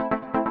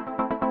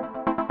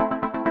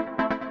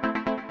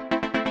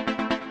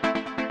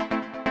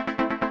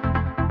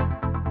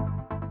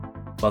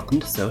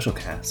Welcome to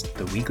Socialcast,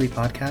 the weekly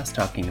podcast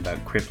talking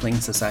about crippling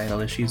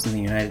societal issues in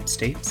the United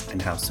States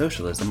and how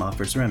socialism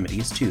offers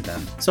remedies to them.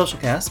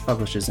 Socialcast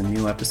publishes a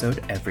new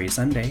episode every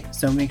Sunday,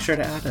 so make sure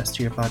to add us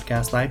to your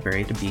podcast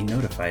library to be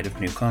notified of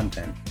new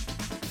content.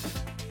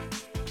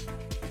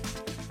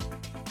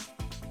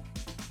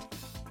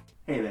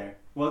 Hey there,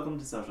 welcome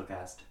to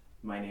Socialcast.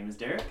 My name is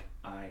Derek,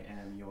 I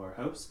am your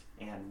host,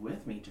 and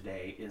with me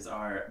today is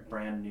our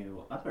brand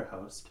new other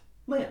host,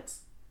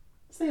 Lance.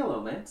 Say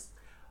hello, Lance.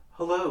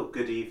 Hello,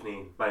 good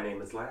evening. My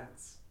name is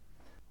Lance.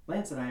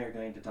 Lance and I are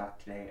going to talk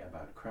today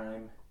about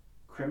crime,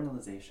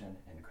 criminalization,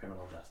 and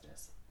criminal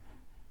justice.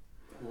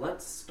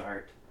 Let's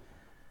start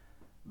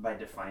by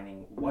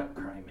defining what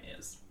crime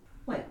is.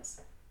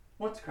 Lance,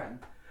 what's crime?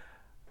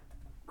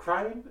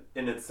 Crime,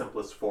 in its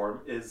simplest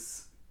form,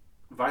 is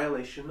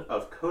violation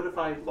of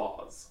codified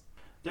laws.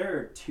 There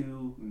are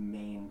two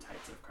main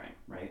types of crime,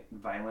 right?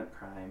 Violent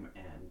crime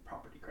and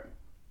property crime.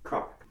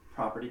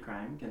 Property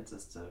crime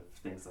consists of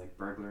things like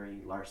burglary,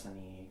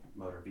 larceny,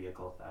 motor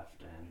vehicle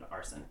theft, and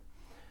arson.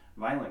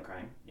 Violent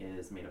crime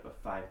is made up of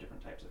 5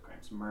 different types of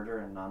crimes: murder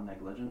and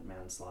non-negligent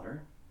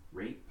manslaughter,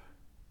 rape,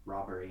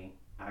 robbery,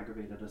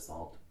 aggravated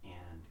assault,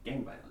 and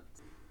gang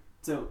violence.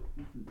 So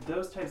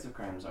those types of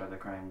crimes are the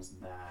crimes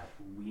that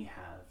we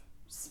have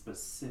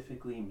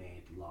specifically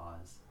made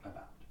laws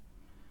about.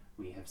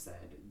 We have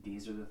said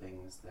these are the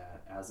things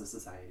that as a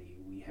society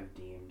we have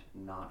deemed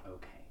not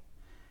okay.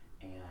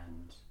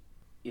 And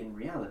in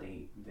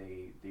reality,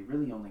 they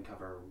really only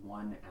cover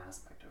one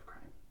aspect of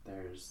crime.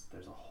 There's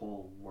a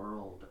whole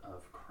world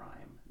of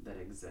crime that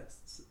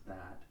exists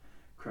that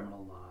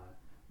criminal law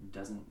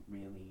doesn't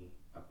really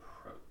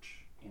approach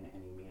in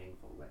any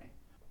meaningful way.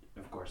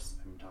 Of course,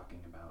 I'm talking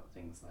about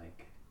things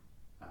like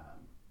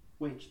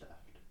wage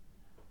theft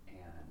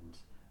and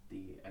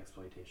the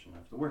exploitation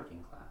of the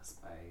working class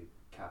by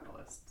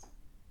capitalists.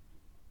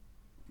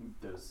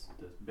 Those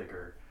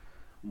bigger,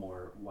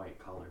 more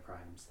white-collar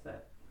crimes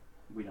that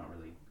we don't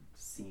really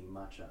see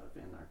much of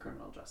in our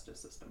criminal justice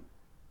system.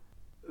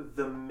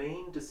 The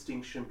main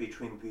distinction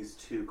between these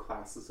two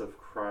classes of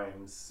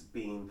crimes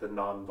being the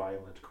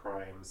non-violent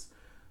crimes,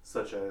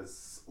 such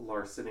as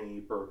larceny,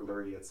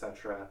 burglary,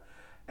 etc.,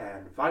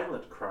 and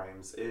violent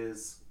crimes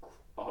is,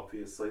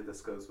 obviously,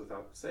 this goes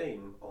without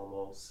saying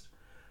almost,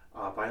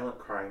 violent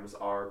crimes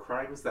are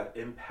crimes that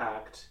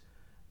impact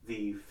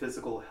the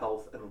physical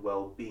health and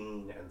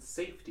well-being and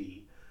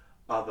safety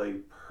of a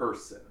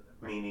person.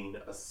 Right. Meaning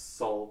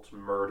assault,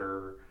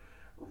 murder,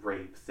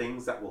 rape,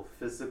 things that will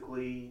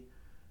physically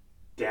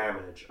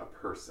damage a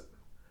person.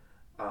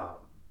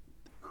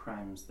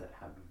 Crimes that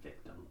have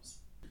victims.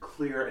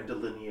 Clear and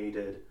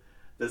delineated,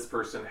 this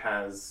person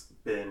has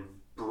been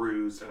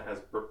bruised and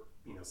has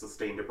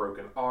sustained a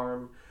broken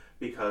arm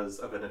because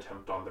of an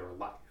attempt on their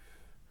life.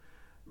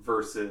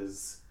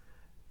 Versus,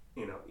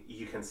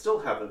 you can still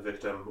have a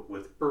victim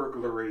with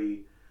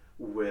burglary,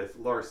 with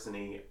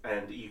larceny,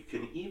 and you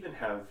can even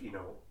have,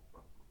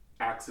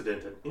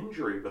 accident and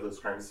injury with those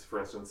crimes. For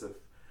instance,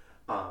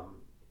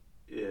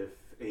 if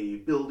a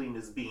building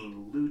is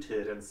being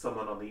looted and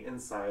someone on the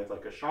inside,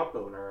 like a shop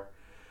owner,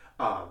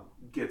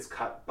 gets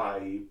cut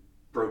by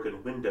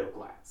broken window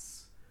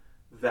glass,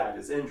 that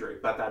is injury,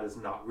 but that is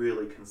not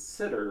really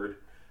considered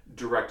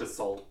direct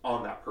assault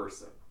on that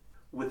person.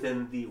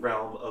 Within the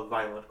realm of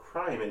violent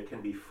crime, it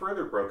can be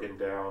further broken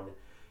down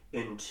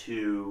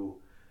into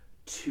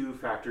 2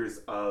 factors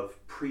of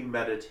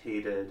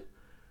premeditated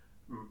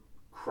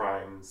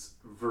crimes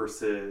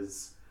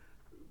versus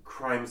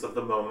crimes of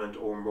the moment,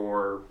 or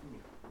more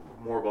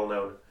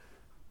well-known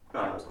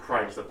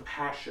crimes of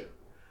passion.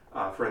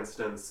 For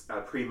instance,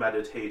 a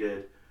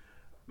premeditated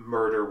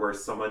murder where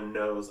someone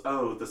knows,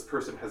 this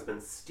person has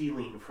been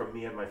stealing from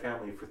me and my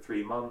family for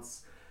 3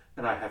 months,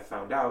 and I have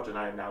found out, and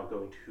I am now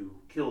going to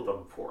kill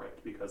them for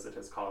it because it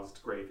has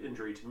caused grave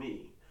injury to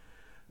me.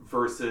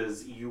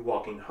 Versus you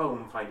walking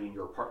home, finding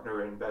your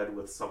partner in bed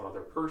with some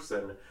other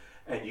person,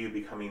 and you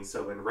becoming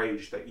so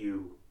enraged that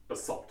you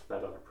assault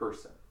that other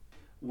person.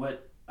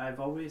 What I've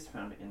always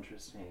found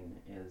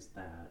interesting is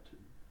that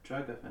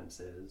drug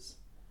offenses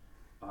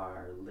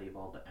are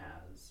labeled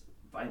as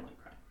violent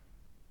crime.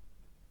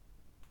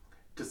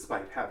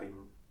 Despite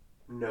having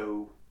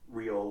no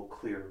real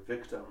clear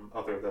victim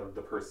other than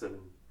the person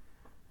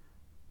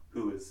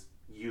who is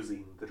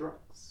using the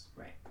drugs.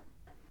 Right.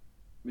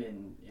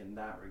 In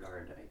that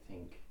regard, I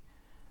think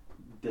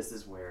this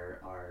is where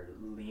our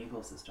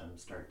legal system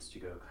starts to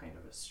go kind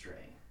of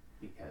astray,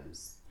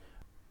 because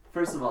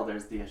first of all,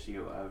 there's the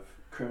issue of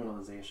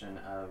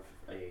criminalization of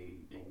a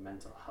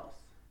mental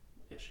health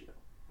issue,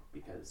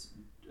 because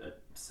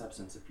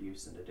substance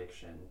abuse and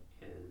addiction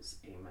is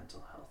a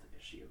mental health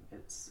issue.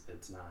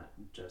 It's not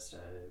just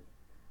a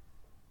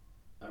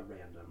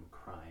random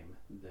crime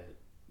that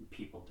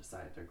people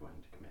decide they're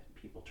going to commit.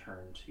 People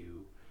turn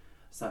to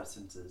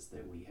substances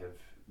that we have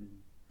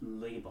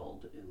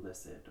labeled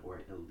illicit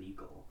or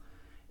illegal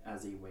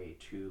as a way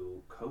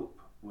to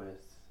cope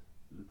with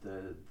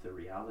the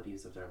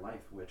realities of their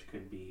life, which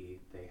could be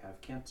they have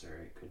cancer,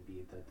 it could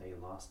be that they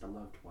lost a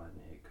loved one,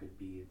 it could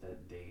be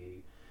that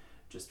they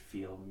just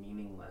feel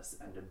meaningless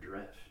and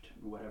adrift,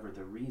 whatever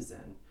the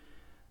reason,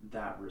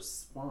 that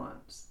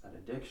response, that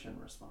addiction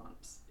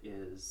response,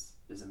 is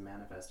a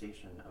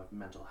manifestation of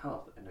mental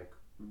health, and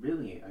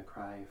really a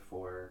cry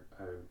for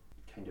a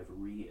kind of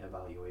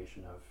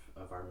re-evaluation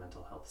of our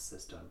mental health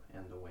system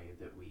and the way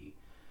that we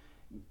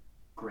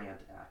grant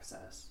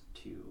access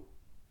to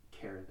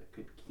care that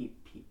could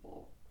keep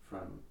people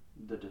from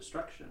the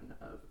destruction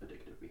of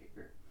addictive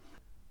behavior.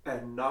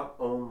 And not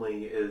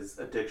only is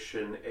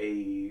addiction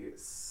a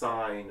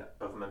sign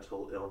of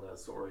mental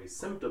illness or a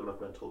symptom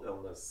of mental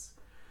illness,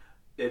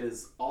 it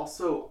is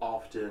also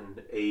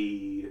often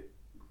a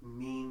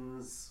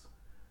means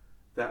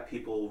that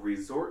people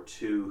resort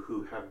to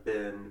who have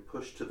been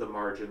pushed to the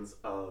margins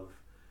of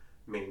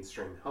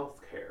mainstream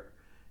healthcare.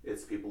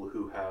 It's people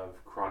who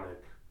have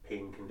chronic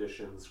pain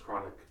conditions,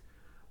 chronic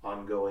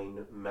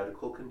ongoing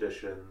medical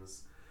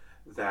conditions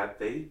that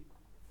they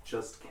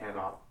just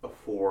cannot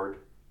afford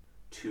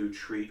to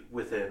treat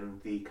within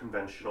the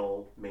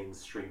conventional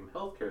mainstream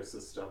healthcare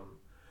system.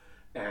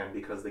 And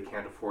because they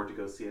can't afford to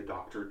go see a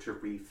doctor to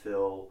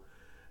refill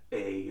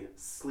a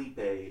sleep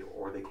aid,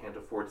 or they can't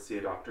afford to see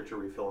a doctor to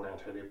refill an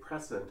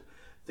antidepressant,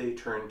 they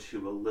turn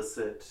to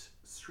illicit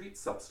street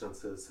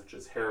substances such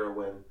as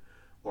heroin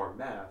or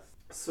meth.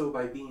 So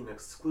by being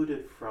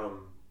excluded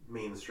from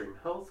mainstream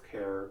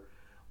healthcare,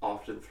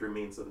 often through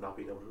means of not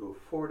being able to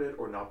afford it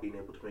or not being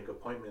able to make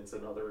appointments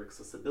and other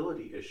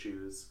accessibility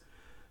issues,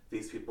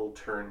 these people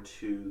turn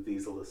to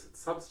these illicit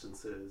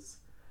substances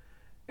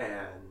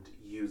and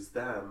use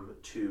them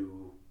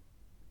to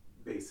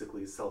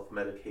basically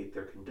self-medicate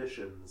their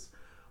conditions,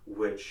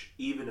 which,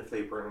 even if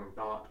they were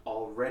not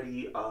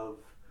already of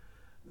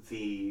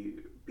the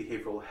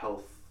behavioral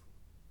health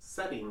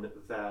setting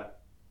that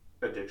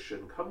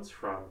addiction comes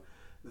from,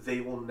 they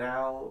will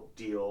now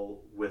deal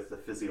with the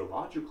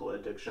physiological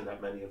addiction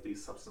that many of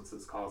these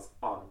substances cause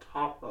on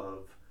top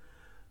of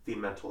the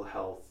mental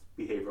health,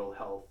 behavioral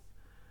health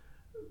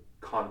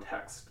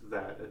context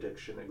that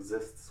addiction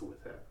exists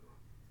within.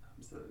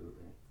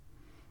 Absolutely.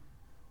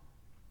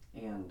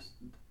 And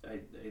I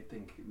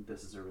think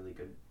this is a really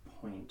good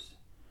point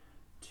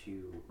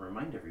to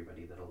remind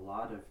everybody that a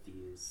lot of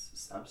these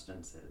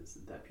substances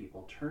that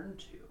people turn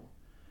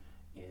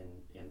to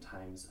in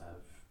times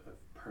of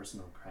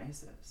personal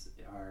crisis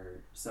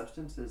are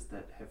substances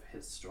that have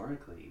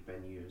historically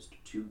been used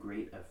to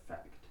great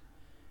effect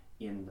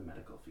in the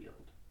medical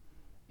field.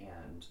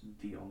 And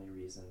the only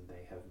reason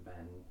they have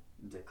been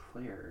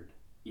declared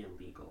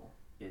illegal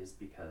is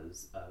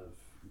because of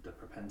the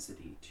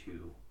propensity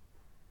to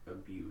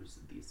abuse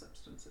these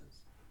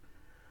substances.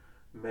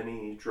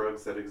 Many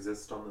drugs that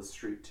exist on the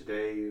street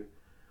today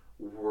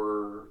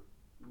were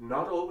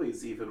not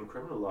always even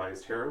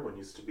criminalized. Heroin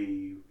used to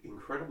be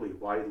incredibly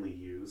widely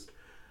used.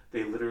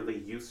 They literally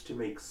used to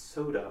make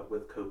soda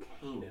with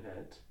cocaine in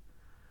it.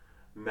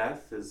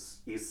 Meth is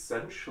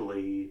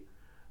essentially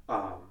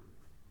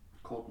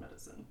cold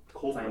medicine.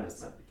 Cold Sinus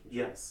medicine. medication.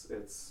 Yes,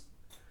 it's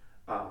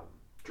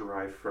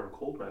derived from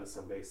cold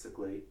medicine,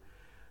 basically.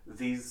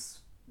 These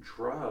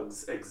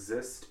drugs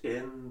exist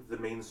in the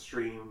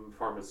mainstream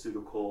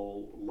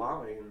pharmaceutical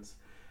lines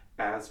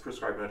as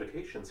prescribed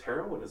medications.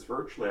 Heroin is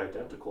virtually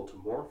identical to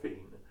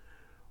morphine,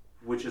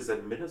 which is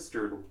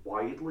administered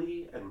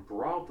widely and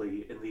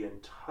broadly in the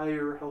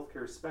entire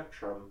healthcare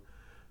spectrum,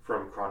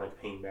 from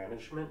chronic pain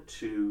management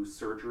to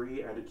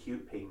surgery and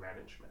acute pain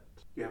management.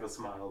 You have a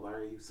smile. Why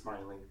are you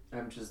smiling?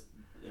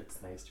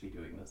 It's nice to be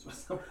doing this with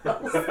someone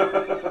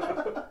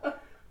else.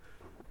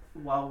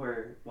 While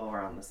we're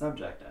on the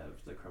subject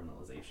of the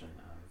criminalization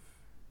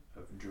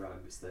of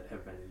drugs that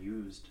have been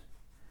used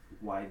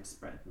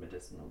widespread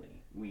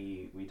medicinally,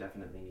 we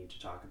definitely need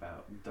to talk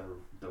about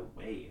the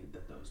way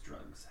that those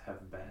drugs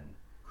have been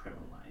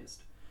criminalized,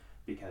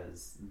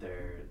 because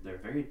they're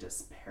very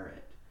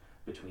disparate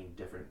between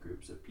different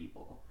groups of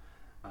people,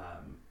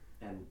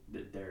 and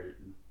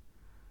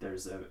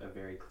there's a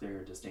very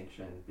clear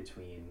distinction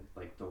between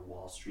like the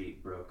Wall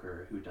Street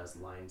broker who does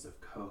lines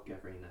of coke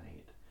every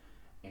night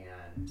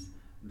and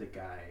the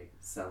guy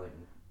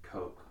selling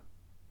coke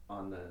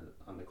on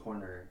the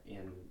corner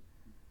in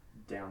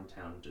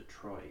downtown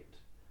Detroit.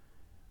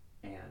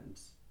 And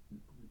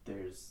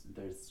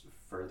there's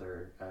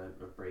further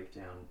a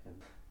breakdown, and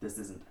this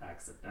isn't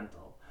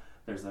accidental.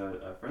 There's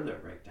a further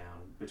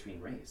breakdown between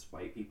race.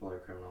 White people are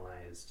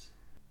criminalized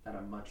at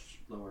a much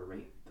lower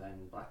rate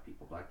than black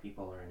people. Black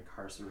people are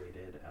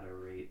incarcerated at a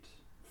rate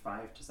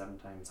 5 to 7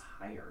 times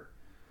higher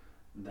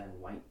than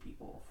white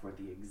people for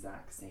the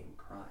exact same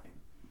crime.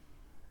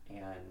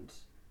 And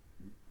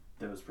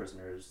those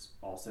prisoners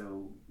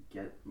also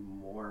get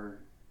more,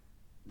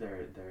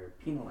 they're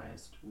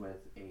penalized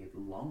with a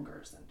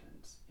longer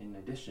sentence in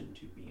addition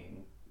to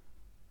being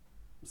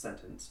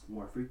sentenced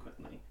more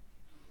frequently.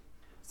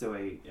 So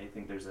I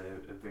think there's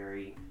a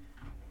very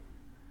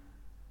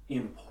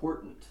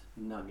important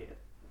nugget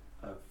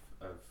of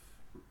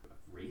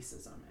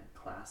racism and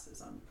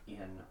classism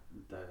in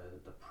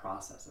the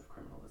process of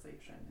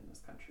criminalization in this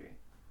country.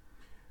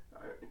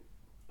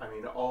 I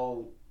mean,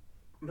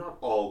 not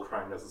all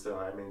crime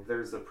necessarily. I mean,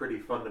 there's a pretty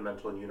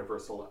fundamental and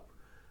universal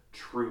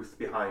truth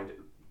behind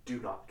do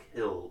not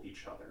kill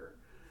each other.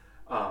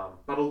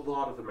 But a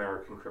lot of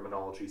American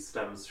criminology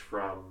stems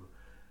from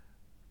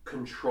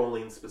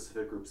controlling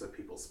specific groups of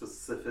people,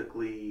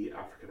 specifically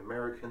African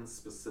Americans,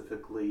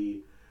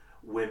 specifically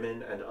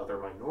women and other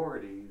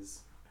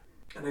minorities.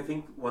 And I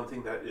think one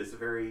thing that is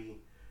very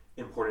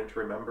important to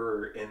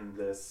remember in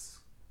this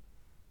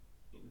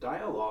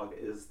dialogue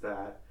is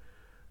that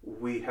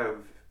we have,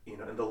 in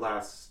the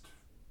last,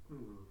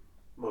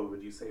 what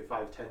would you say,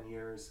 5-10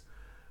 years,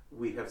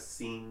 we have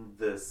seen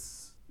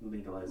this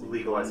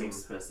legalizing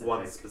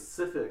one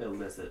specific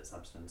illicit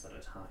substance at a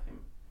time.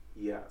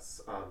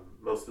 Yes,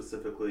 most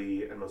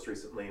specifically and most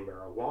recently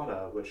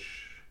marijuana,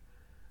 which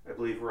I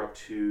believe we're up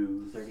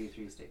to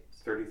 33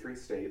 states. 33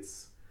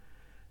 states.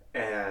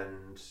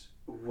 And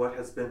what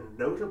has been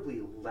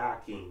notably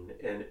lacking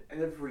in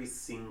every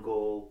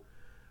single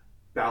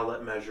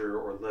ballot measure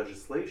or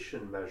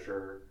legislation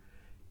measure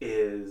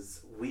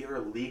is we are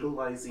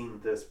legalizing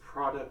this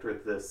product or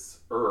this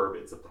herb.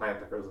 It's a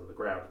plant that grows in the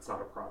ground. It's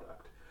not a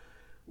product.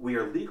 We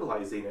are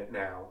legalizing it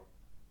now,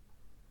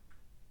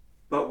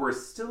 but we're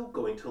still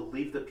going to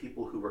leave the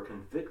people who were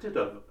convicted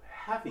of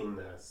having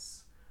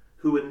this,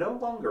 who would no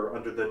longer,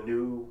 under the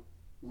new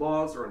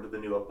laws or under the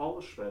new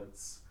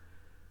abolishments,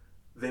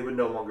 they would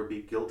no longer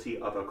be guilty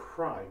of a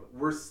crime.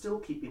 We're still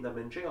keeping them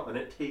in jail, and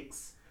it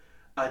takes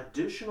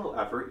additional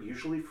effort,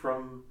 usually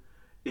from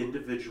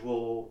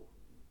individual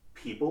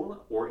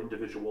people or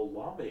individual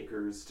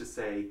lawmakers, to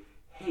say,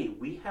 hey,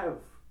 we have,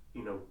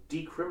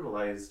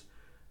 decriminalized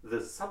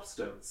this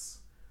substance.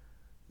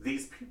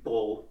 These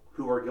people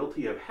who are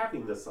guilty of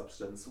having this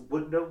substance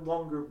would no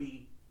longer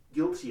be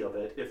guilty of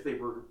it if they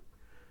were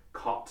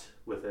caught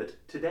with it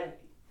today.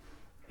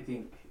 I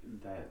think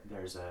that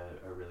there's a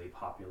really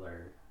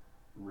popular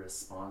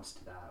response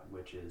to that,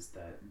 which is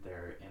that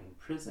they're in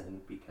prison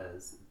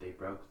because they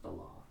broke the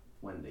law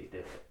when they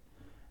did it.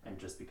 And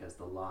just because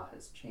the law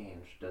has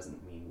changed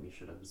doesn't mean we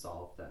should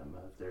absolve them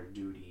of their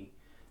duty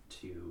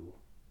to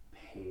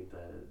pay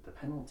the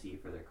penalty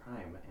for their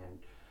crime. And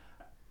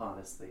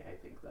honestly, I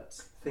think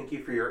that's... Thank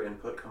you for your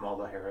input,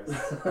 Kamala Harris.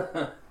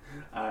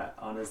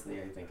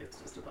 Honestly, I think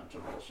it's just a bunch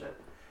of bullshit.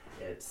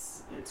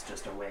 It's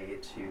just a way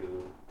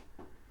to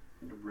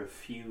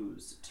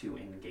refuse to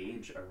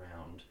engage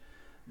around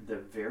the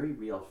very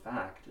real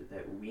fact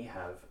that we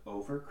have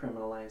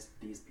over-criminalized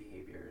these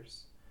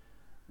behaviors,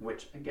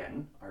 which,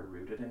 again, are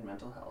rooted in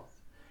mental health,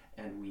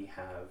 and we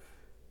have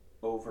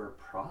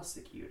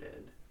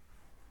over-prosecuted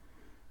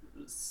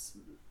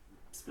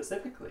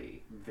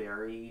specifically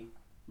very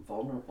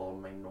vulnerable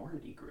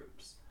minority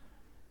groups.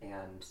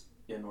 And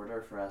in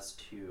order for us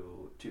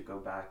to go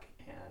back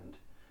and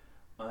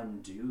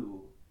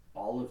undo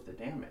all of the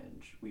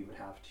damage, we would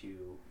have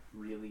to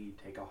really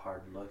take a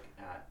hard look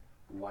at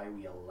why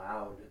we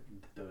allowed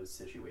those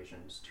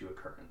situations to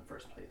occur in the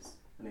first place.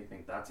 And I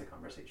think that's a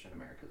conversation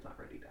America's not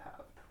ready to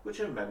have. Which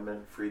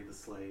amendment freed the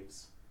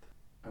slaves?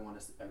 I want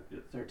to say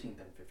 13th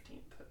and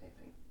 15th, I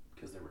think,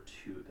 because there were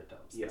two that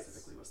dealt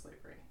specifically with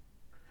slavery.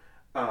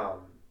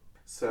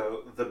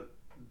 So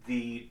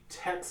the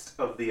text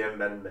of the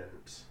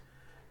amendment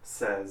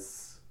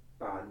says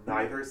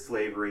neither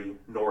slavery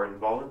nor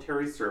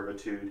involuntary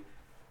servitude,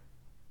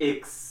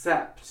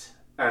 except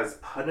as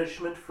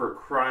punishment for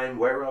crime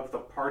whereof the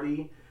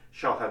party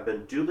shall have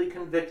been duly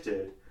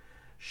convicted,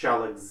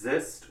 shall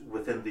exist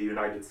within the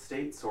United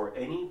States or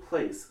any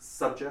place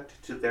subject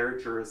to their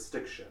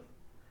jurisdiction.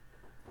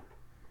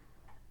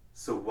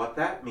 So what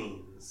that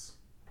means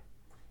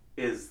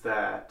is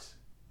that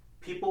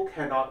people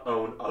cannot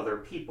own other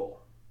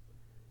people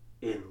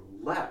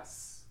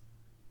unless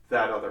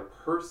that other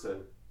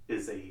person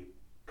is a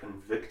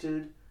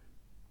convicted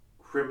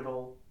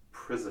criminal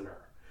prisoner.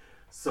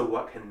 So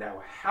what can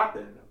now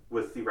happen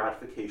with the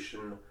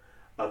ratification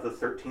of the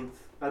 13th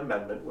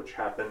Amendment, which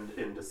happened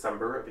in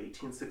December of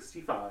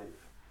 1865,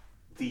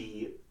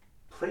 the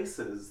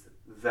places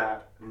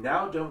that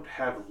now don't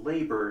have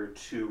labor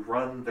to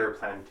run their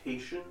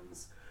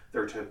plantations,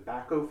 their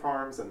tobacco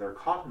farms, and their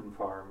cotton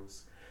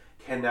farms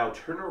can now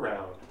turn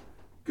around,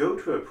 go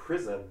to a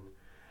prison,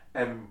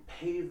 and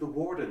pay the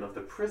warden of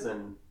the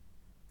prison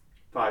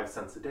 5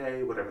 cents a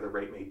day, whatever the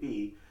rate may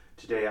be.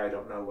 Today, I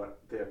don't know what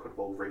the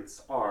equitable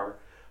rates are,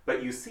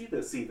 but you see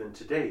this even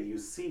today. You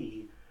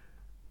see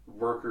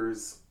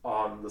workers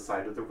on the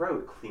side of the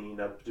road cleaning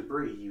up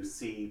debris. You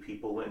see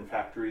people in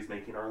factories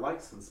making our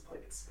license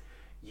plates.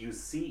 You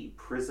see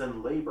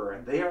prison labor,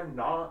 and they are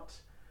not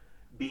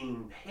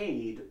being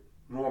paid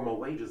normal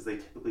wages. They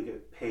typically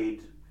get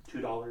paid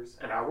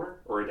 $2 an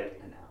hour or a day?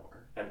 An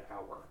hour. An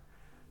hour.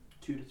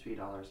 $2 to $3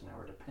 an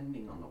hour,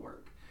 depending on the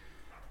work.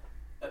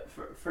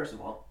 First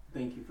of all,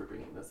 thank you for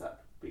bringing this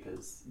up,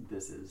 because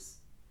this is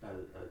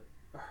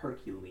a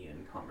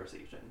Herculean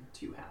conversation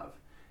to have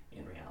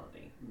in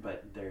reality.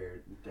 But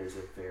there's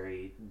a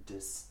very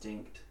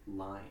distinct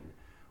line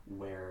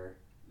where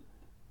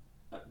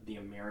the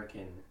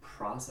American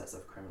process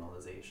of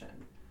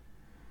criminalization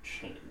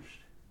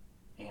changed,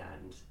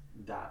 and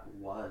that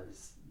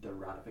was the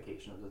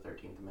ratification of the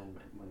 13th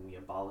Amendment. When we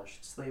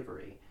abolished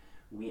slavery,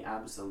 we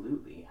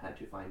absolutely had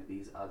to find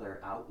these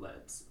other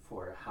outlets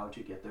for how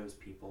to get those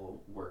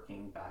people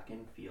working back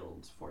in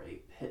fields for a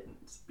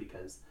pittance,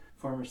 because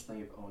former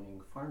slave owning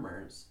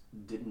farmers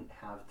didn't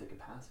have the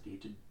capacity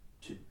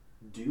to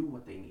do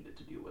what they needed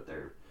to do with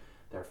their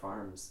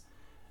farms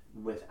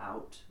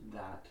without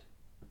that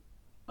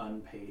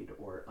unpaid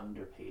or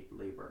underpaid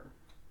labor.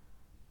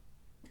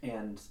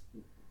 And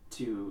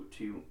to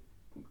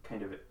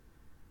kind of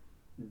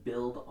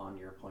build on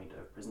your point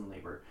of prison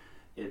labor,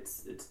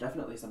 it's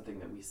definitely something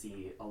that we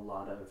see a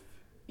lot of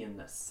in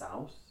the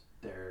South.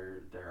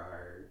 There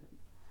are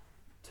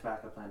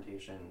tobacco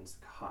plantations,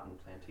 cotton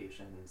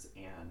plantations,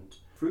 and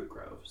fruit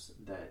groves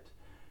that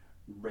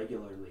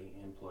regularly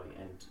employ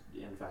and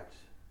in fact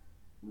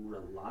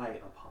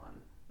rely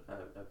upon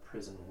a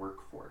prison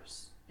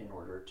workforce in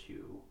order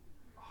to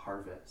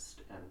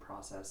harvest and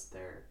process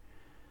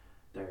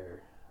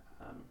their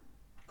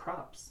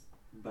crops.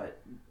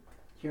 But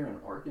here in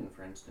Oregon,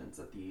 for instance,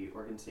 at the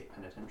Oregon State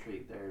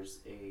Penitentiary, there's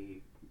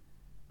a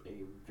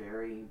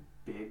very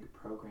big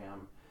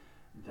program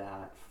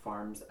that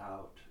farms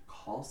out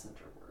call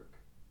center work.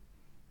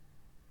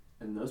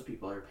 And those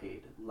people are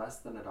paid less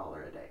than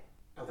 $1 a day.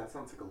 Oh, that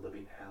sounds like a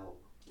living hell.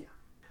 Yeah.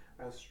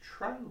 I was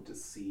trying to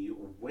see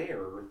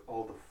where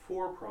all the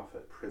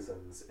for-profit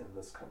prisons in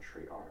this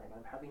country are, and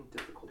I'm having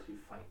difficulty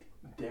finding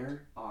them.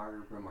 There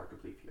are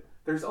remarkably few.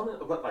 There's only,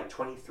 what, like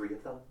 23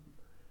 of them?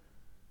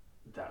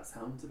 That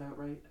sounds about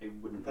right. I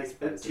wouldn't be Like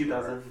surprised 2 if there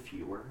are dozen?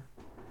 fewer.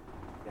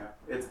 Yeah.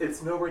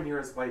 It's nowhere near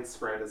as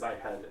widespread as I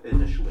had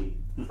initially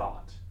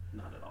thought.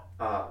 Not at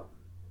all.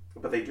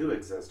 But they do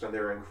exist, and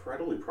they're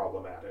incredibly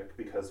problematic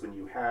because when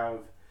you have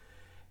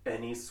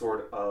any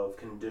sort of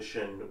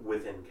condition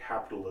within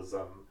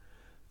capitalism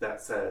that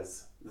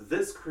says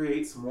this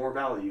creates more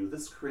value,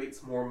 this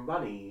creates more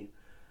money,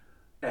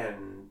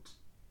 and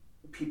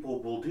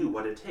people will do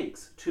what it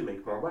takes to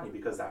make more money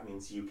because that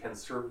means you can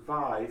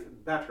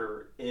survive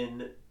better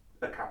in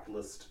a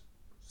capitalist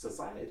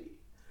society.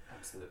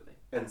 Absolutely.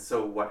 And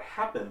so what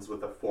happens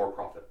with a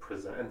for-profit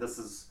prison, and this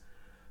is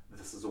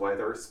why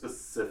there are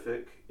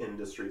specific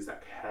industries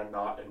that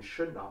cannot and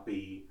should not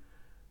be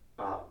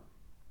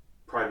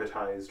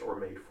privatized or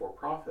made for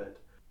profit.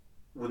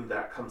 When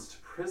that comes to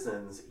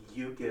prisons,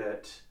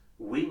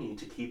 we need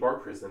to keep our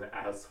prison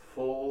as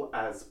full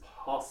as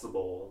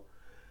possible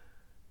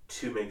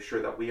to make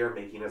sure that we are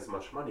making as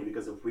much money,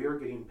 because if we are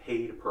getting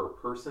paid per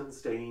person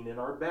staying in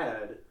our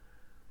bed,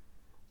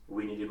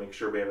 we need to make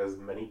sure we have as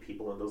many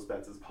people in those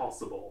beds as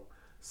possible.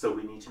 So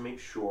we need to make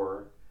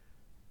sure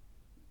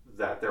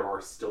that there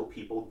are still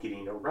people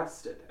getting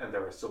arrested and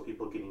there are still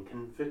people getting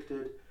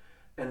convicted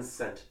and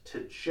sent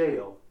to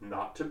jail,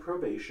 not to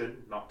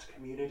probation, not to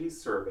community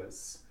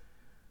service,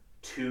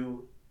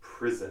 to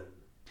prison.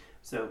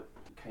 So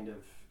kind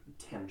of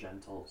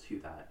tangential to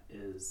that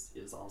is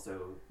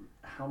also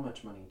how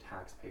much money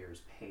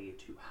taxpayers pay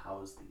to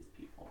house these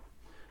people.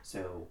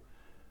 So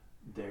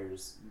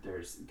there's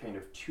kind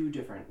of two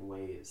different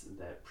ways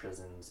that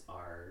prisons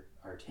are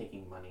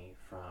taking money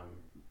from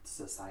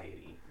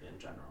society in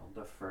general.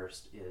 The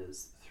first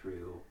is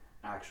through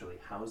actually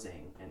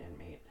housing an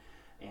inmate,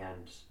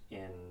 and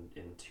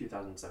in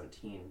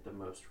 2017, the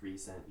most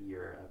recent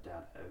year of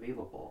data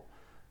available,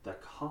 the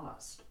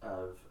cost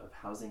of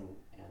housing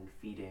and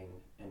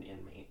feeding an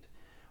inmate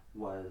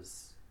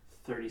was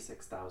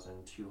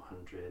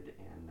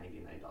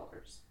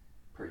 $36,299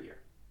 per year.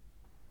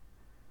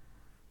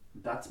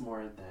 That's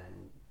more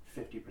than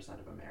 50%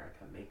 of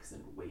America makes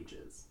in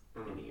wages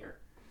in a year.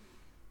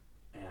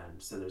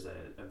 And so there's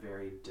a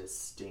very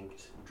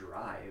distinct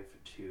drive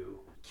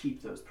to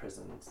keep those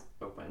prisons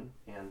open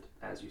and,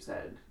 as you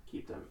said,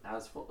 keep them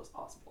as full as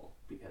possible,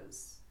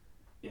 because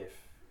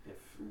if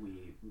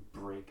we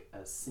break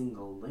a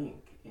single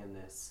link in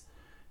this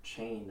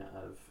chain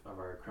of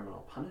our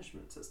criminal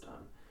punishment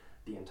system,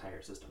 the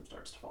entire system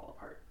starts to fall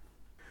apart.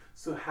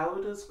 So how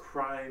does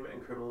crime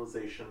and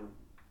criminalization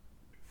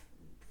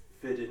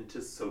fit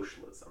into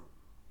socialism?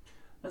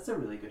 That's a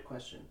really good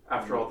question.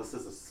 After all, this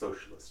is a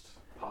socialist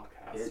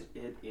podcast.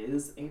 It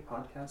is a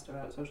podcast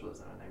about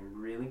socialism, and I'm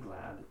really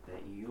glad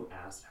that you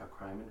asked how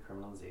crime and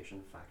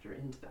criminalization factor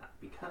into that,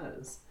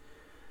 because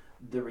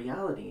the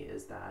reality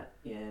is that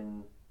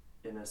in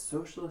a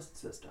socialist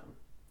system,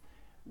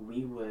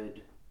 we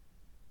would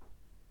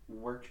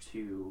work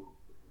to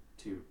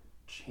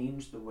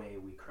change the way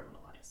we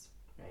criminalize,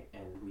 right?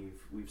 And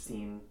we've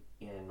seen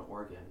in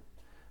Oregon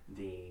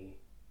the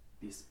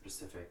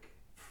specific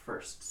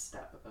first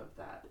step of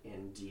that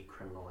in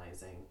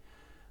decriminalizing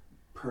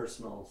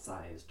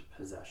personal-sized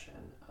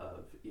possession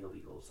of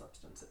illegal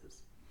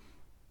substances.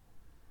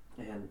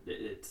 And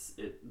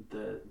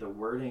the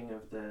wording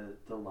of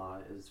the law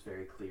is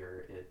very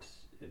clear. It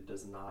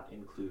does not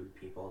include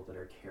people that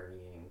are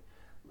carrying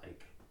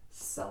like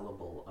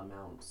sellable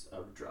amounts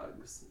of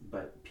drugs,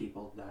 but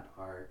people that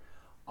are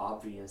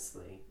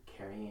obviously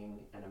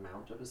carrying an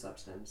amount of a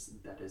substance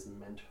that is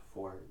meant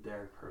for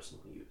their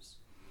personal use.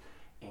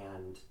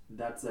 And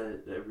that's a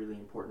really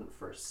important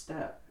first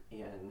step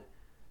in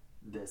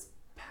this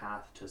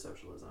path to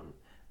socialism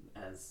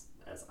as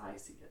I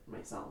see it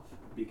myself,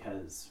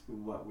 because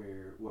what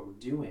we're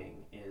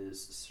doing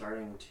is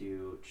starting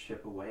to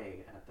chip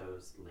away at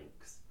those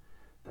links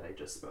that I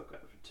just spoke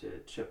of, to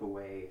chip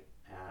away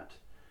at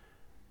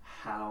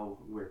how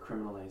we're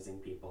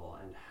criminalizing people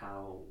and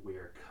how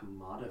we're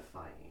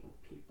commodifying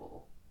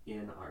people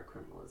in our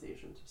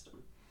criminalization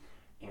system.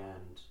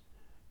 And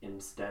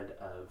instead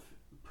of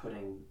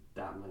putting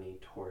that money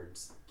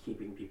towards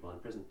keeping people in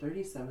prison,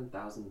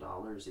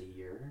 $37,000 a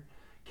year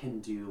can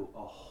do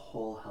a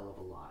whole hell of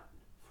a lot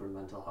for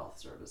mental health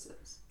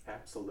services.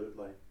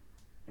 Absolutely.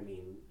 I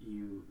mean,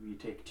 you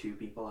take 2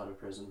 people out of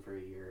prison for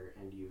a year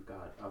and you've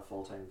got a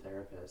full-time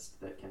therapist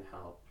that can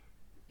help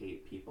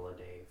 8 people a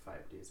day,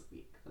 5 days a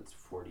week. That's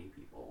 40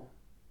 people.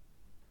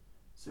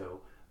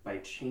 So by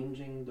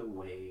changing the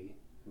way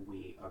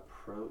we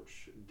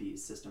approach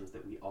these systems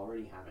that we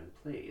already have in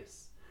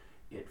place,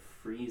 it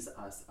frees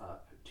us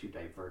up to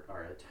divert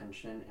our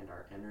attention and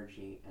our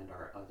energy and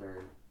our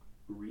other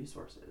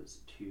resources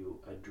to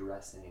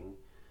addressing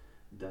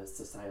the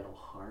societal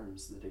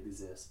harms that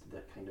exist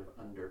that kind of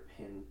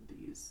underpin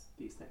these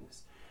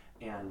things.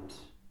 And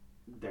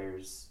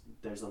there's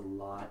a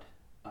lot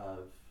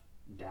of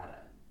data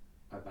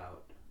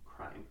about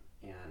crime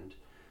and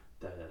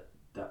the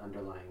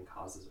underlying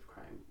causes of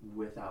crime.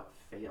 Without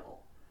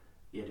fail,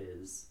 it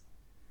is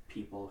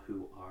people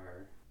who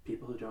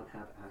don't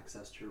have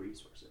access to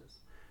resources,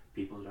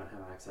 people who don't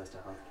have access to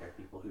healthcare,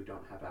 people who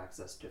don't have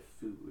access to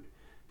food,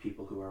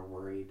 people who are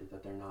worried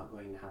that they're not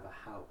going to have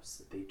a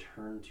house. They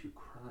turn to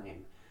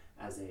crime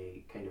as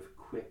a kind of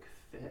quick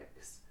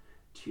fix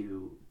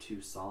to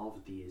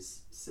solve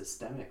these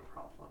systemic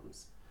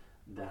problems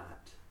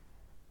that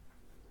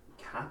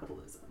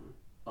capitalism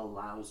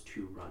allows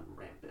to run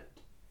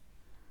rampant.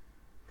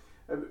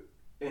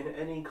 In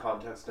any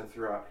context and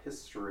throughout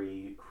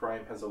history,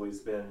 crime has always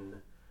been,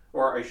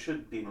 or I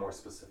should be more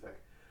specific,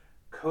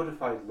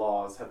 codified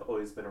laws have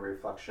always been a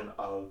reflection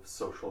of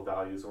social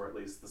values, or at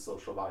least the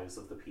social values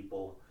of the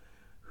people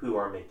who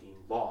are making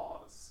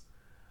laws.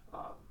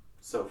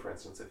 So, for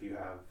instance, if you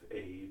have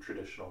a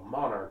traditional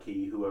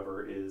monarchy,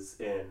 whoever is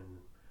in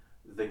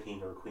the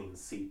king or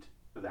queen's seat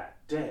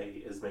that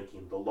day is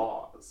making the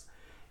laws.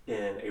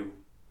 In a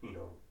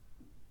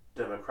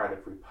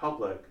democratic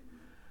republic,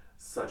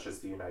 such as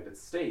the United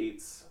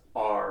States,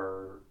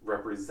 our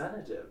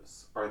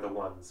representatives are the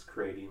ones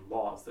creating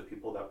laws, the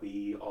people that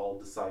we all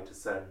decide to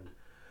send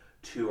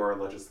to our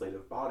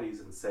legislative bodies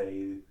and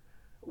say,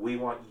 we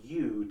want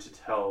you to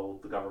tell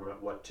the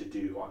government what to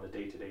do on a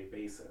day-to-day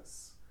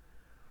basis.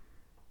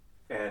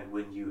 And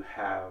when you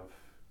have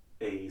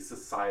a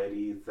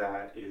society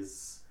that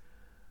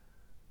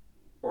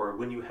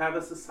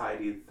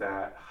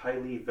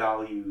highly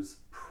values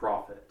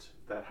profit,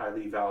 that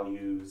highly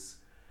values,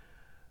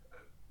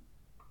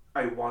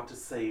 I want to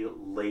say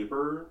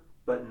labor,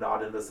 but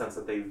not in the sense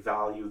that they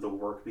value the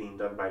work being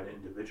done by an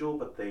individual,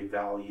 but they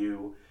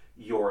value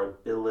your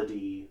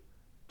ability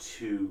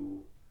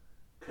to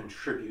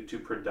contribute to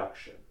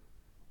production.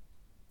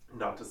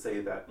 Not to say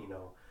that,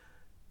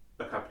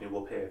 a company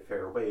will pay a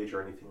fair wage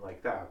or anything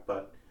like that,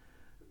 but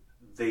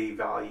they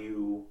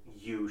value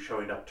you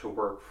showing up to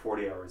work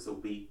 40 hours a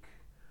week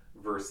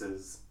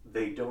versus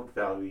they don't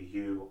value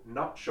you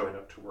not showing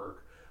up to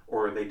work,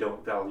 or they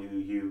don't value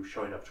you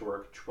showing up to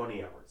work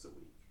 20 hours a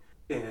week.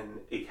 In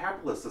a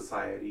capitalist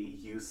society,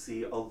 you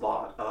see a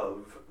lot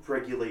of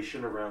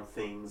regulation around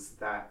things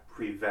that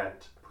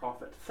prevent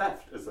profit.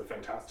 Theft is a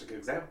fantastic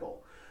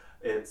example.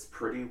 It's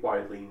pretty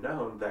widely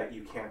known that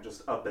you can't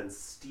just up and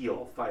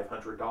steal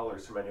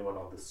 $500 from anyone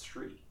on the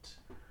street.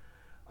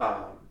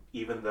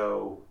 Even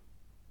though,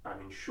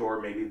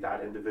 sure, maybe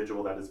that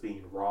individual that is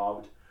being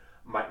robbed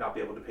might not be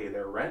able to pay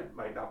their rent,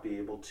 might not be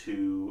able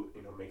to,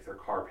 make their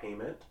car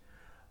payment,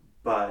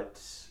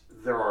 but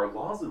there are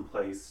laws in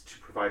place to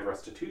provide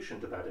restitution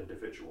to that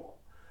individual.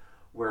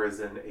 Whereas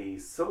in a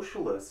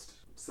socialist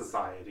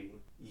society,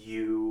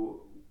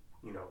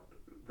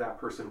 that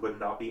person would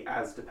not be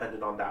as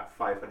dependent on that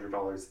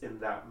 $500 in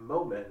that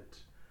moment.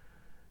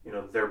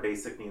 Their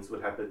basic needs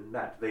would have been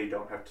met. They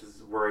don't have to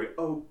worry,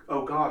 oh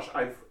gosh,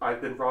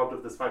 I've been robbed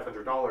of this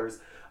 $500.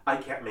 I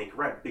can't make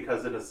rent,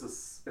 because in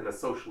a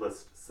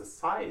socialist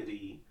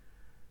society,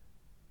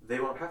 they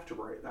won't have to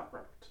worry about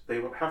rent. They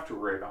won't have to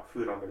worry about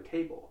food on their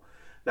table.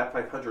 That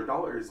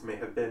 $500 may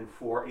have been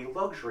for a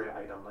luxury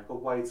item, like a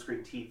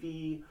widescreen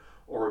TV,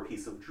 or a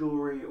piece of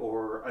jewelry,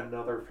 or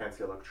another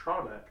fancy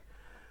electronic,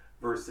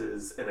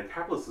 versus in a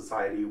capitalist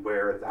society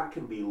where that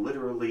can be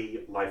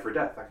literally life or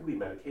death. That can be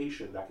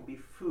medication, that can be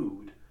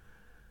food.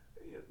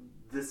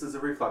 This is a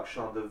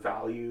reflection on the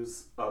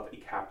values of a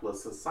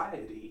capitalist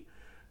society.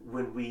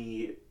 When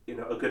we,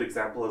 a good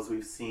example, as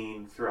we've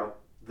seen throughout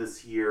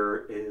this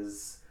year,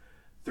 is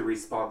the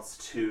response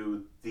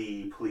to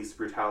the police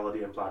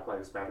brutality and Black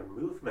Lives Matter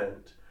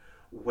movement,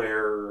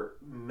 where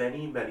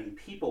many, many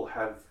people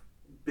have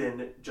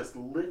been just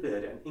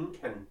livid and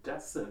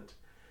incandescent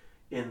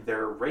in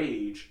their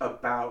rage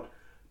about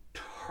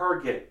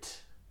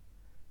Target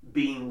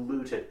being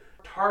looted.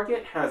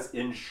 Target has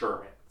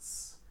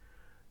insurance.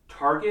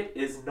 Target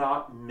is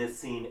not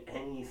missing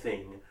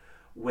anything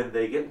when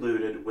they get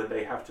looted, when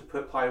they have to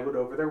put plywood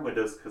over their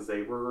windows because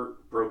they were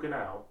broken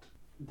out.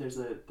 There's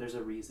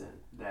a reason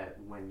that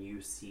when you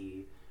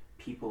see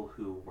people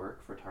who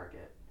work for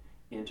Target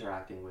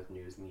interacting with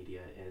news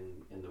media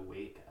in the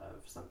wake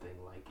of something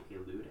like a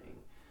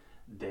looting,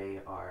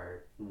 they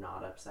are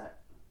not upset.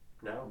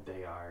 No.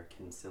 They are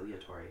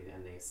conciliatory,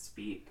 and they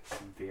speak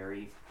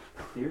very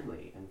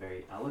clearly and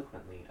very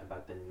eloquently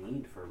about the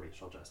need for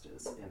racial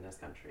justice in this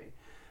country,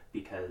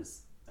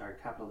 because our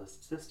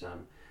capitalist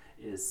system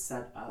is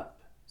set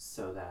up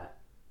so that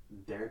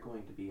they're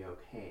going to be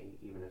okay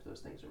even if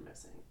those things are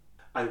missing.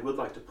 I would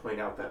like to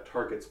point out that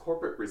Target's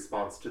corporate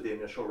response to the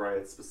initial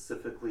riots,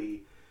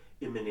 specifically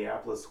in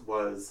Minneapolis,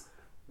 was,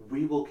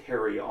 we will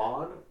carry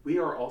on. We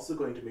are also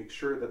going to make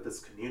sure that this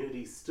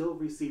community still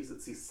receives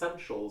its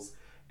essentials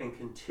and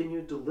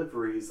continued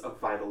deliveries of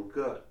vital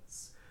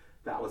goods.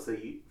 That was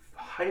a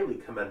highly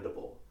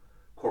commendable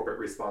corporate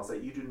response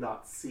that you do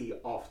not see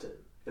often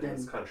in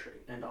this country.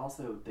 And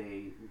also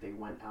they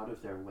went out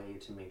of their way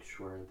to make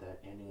sure that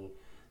any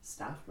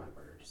staff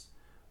members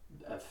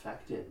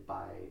affected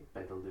by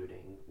the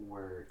looting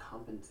were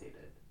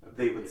compensated.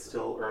 They would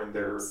still earn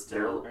their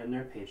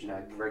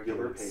paycheck, regular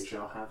they would paycheck.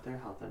 still have their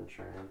health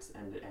insurance,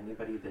 and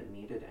anybody that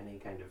needed any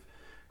kind of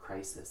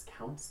crisis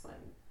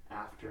counseling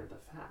after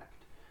the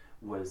fact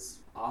was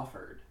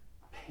offered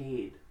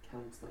paid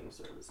counseling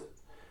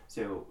services.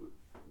 So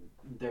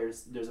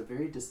there's a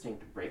very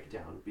distinct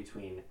breakdown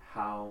between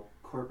how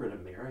corporate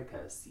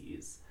America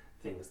sees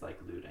things like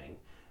looting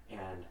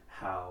and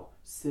how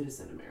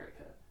citizen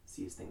America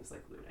sees things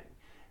like looting.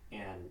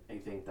 And I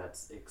think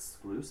that's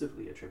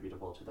exclusively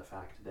attributable to the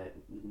fact that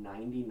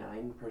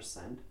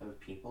 99% of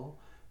people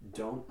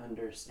don't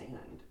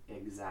understand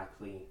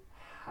exactly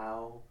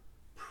how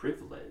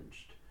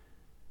privileged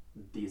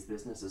these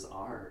businesses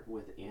are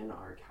within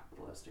our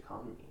capitalist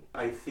economy.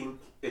 I think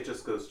it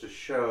just goes to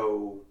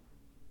show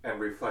and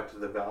reflect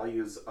the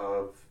values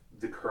of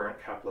the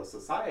current capitalist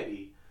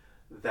society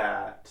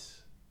that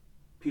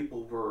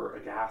people were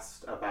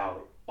aghast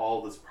about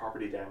all this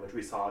property damage.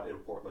 We saw it in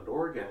Portland,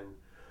 Oregon,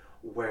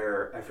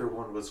 where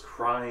everyone was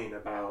crying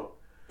about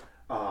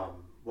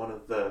one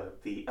of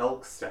the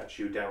elk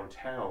statue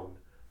downtown,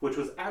 which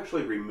was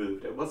actually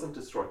removed. It wasn't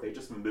destroyed, they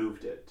just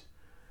moved it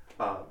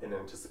in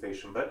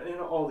anticipation. But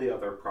all the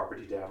other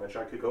property damage,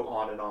 I could go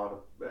on and on,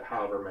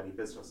 however many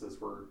businesses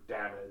were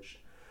damaged.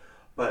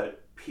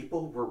 But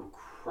people were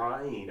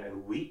crying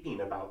and weeping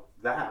about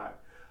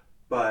that.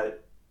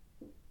 But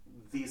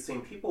these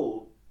same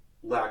people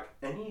lack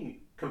any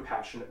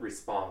compassionate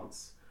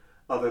response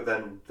other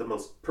than the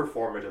most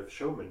performative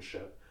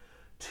showmanship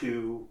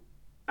to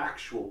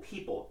actual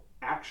people,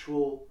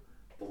 actual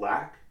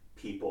black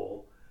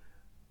people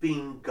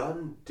being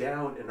gunned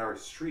down in our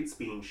streets,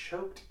 being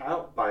choked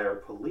out by our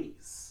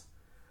police.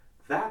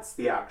 That's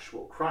the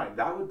actual crime.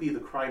 That would be the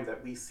crime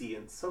that we see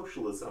in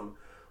socialism,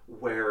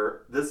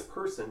 where this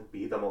person,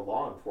 be them a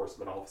law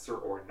enforcement officer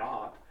or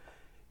not,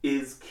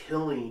 is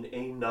killing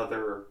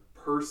another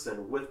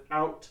person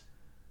without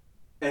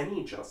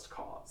any just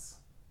cause,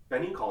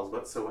 any cause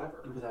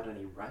whatsoever. Without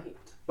any right.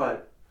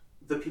 But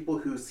the people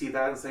who see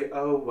that and say,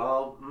 oh,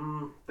 well,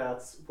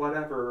 that's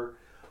whatever,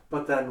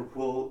 but then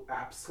will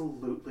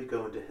absolutely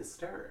go into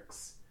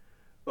hysterics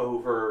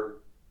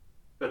over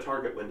a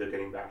Target window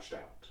getting bashed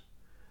out.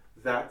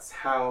 That is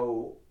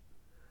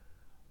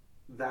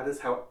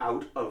how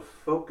out of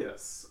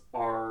focus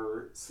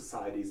our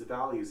society's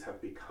values have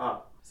become.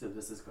 So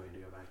this is going to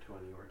go back to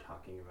when you were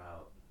talking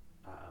about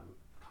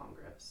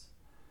Congress.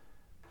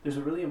 There's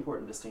a really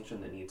important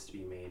distinction that needs to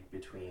be made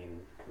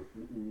between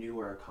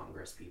newer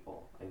Congress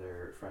people,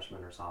 either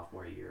freshman or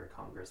sophomore year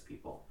Congress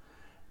people,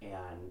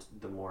 and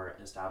the more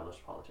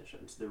established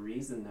politicians. The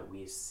reason that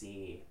we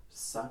see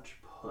such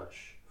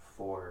push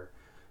for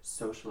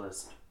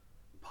socialist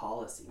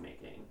policy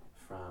making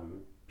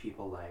from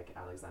people like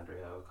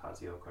Alexandria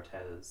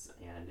Ocasio-Cortez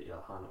and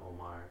Ilhan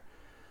Omar,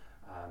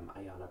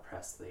 Ayanna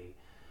Pressley,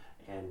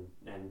 and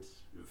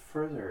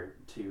further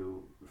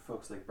to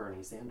folks like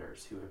Bernie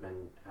Sanders, who have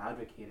been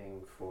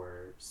advocating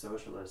for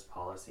socialist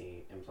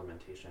policy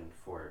implementation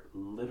for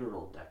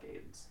literal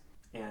decades.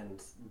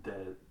 And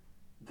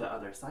the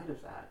other side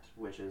of that,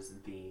 which is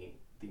the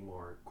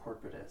more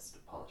corporatist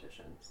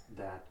politicians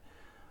that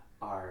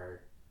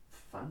are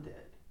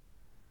funded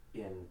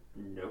in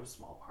no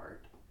small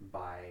part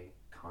by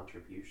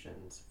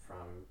contributions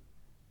from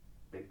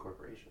big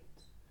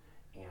corporations.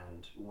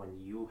 And when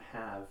you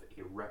have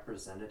a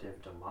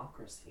representative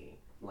democracy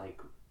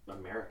like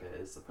America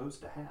is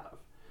supposed to have,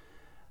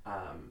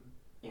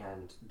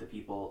 and the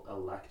people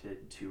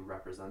elected to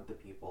represent the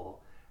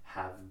people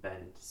have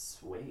been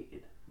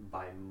swayed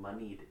by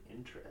moneyed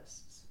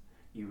interests,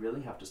 you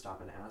really have to stop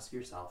and ask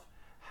yourself,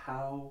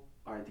 how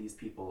are these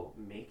people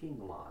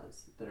making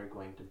laws that are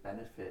going to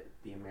benefit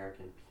the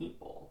American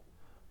people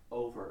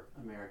over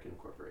American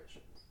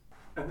corporations?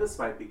 And this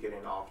might be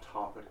getting off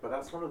topic, but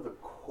that's one of the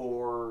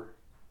core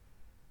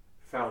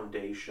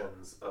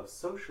foundations of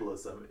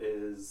socialism,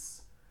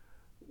 is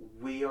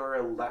we are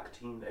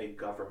electing a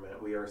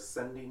government. We are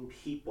sending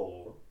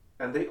people,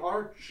 and they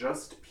are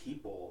just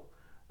people.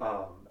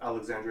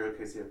 Alexandria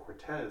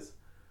Ocasio-Cortez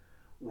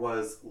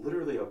was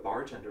literally a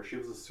bartender. She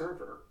was a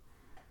server.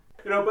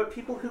 But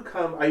people who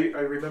come, I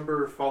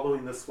remember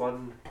following this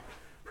one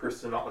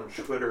person on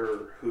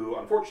Twitter who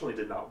unfortunately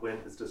did not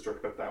win his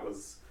district, but that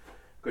was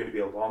going to be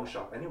a long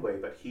shot anyway.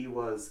 But he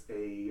was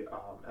an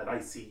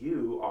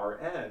ICU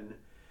RN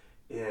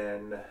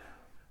in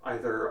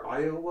either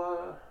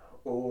Iowa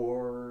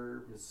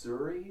or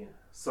Missouri,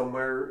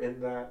 somewhere in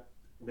that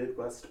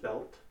Midwest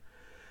belt.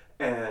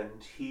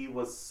 And he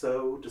was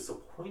so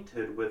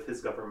disappointed with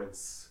his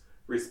government's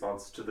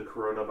response to the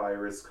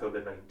coronavirus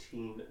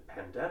COVID-19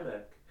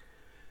 pandemic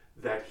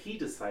that he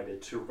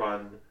decided to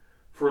run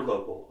for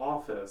local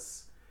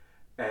office.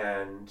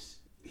 And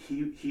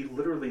he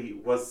literally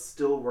was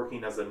still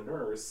working as a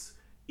nurse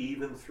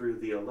even through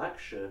the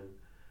election,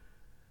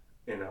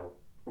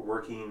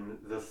 working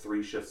the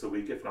 3 shifts a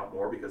week, if not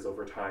more, because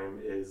overtime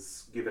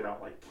is given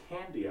out like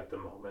candy at the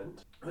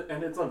moment.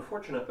 And it's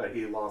unfortunate that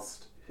he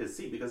lost his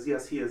seat because,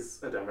 yes, he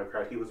is a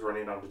Democrat. He was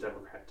running on a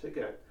Democrat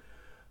ticket,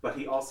 but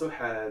he also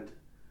had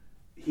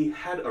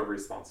a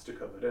response to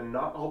COVID, and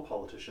not all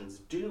politicians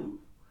do.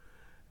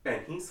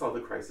 And he saw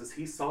the crisis.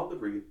 He saw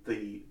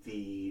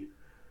the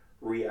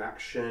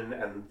reaction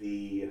and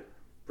the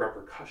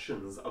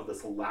repercussions of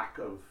this lack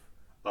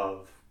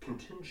of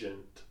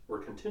contingent or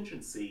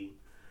contingency,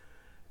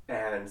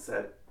 and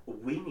said,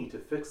 we need to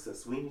fix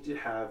this. We need to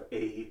have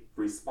a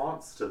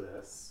response to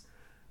this.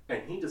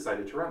 And he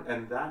decided to run.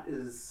 And that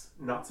is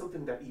not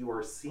something that you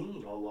are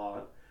seeing a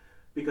lot,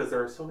 because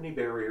there are so many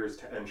barriers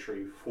to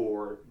entry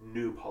for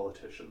new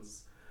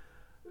politicians.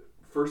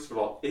 First of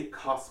all, it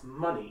costs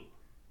money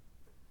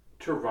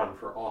to run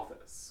for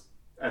office.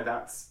 And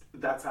that's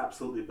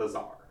absolutely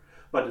bizarre.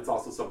 But it's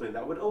also something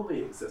that would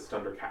only exist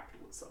under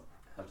capitalism.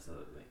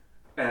 Absolutely.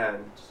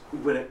 And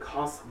when it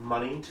costs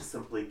money to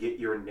simply get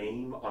your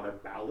name on a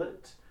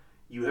ballot,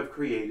 you have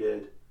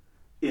created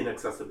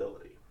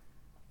inaccessibility.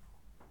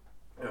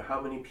 How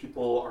many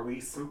people are we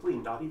simply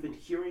not even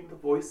hearing the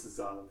voices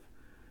of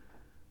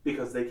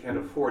because they can't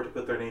afford to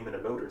put their name in a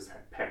voter's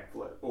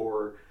pamphlet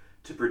or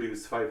to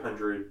produce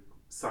 500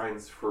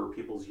 signs for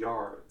people's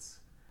yards?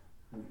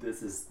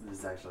 This is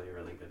actually a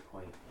really good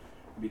point,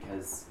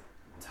 because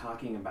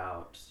talking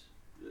about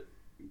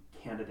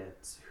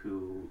candidates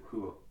who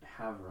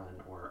have run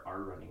or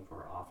are running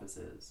for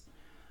offices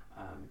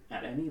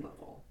at any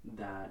level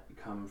that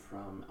come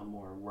from a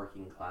more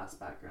working class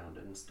background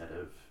instead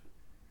of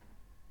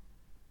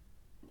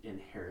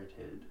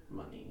inherited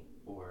money,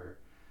 or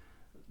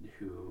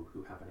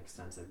who have an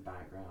extensive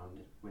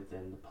background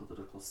within the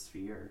political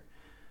sphere,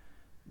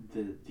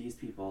 these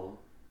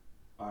people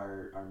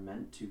are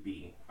meant to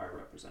be our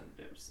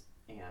representatives.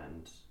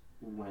 And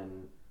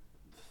when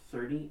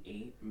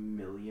 38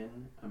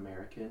 million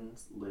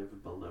Americans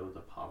live below the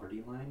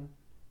poverty line,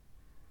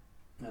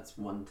 that's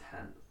 1/10,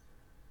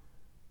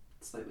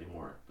 slightly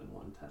more than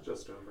 1/10,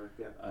 just over,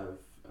 yeah, of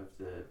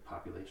the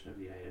population of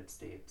the United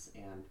States.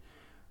 And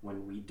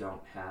when we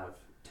don't have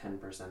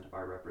 10% of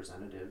our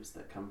representatives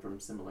that come from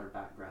similar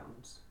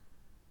backgrounds,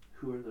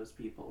 who are those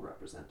people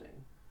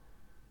representing?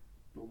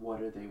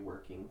 What are they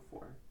working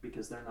for?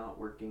 Because they're not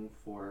working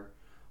for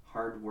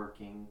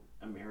hardworking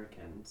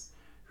Americans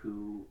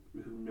who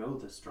know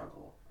the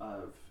struggle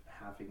of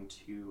having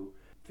to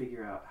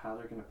figure out how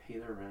they're going to pay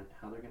their rent,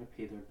 how they're going to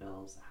pay their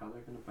bills, how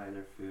they're going to buy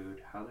their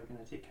food, how they're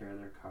going to take care of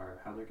their car,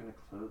 how they're going to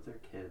clothe their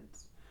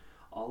kids.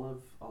 All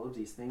of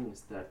these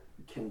things that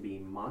can be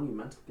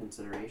monumental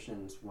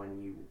considerations when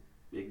you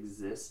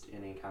exist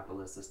in a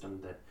capitalist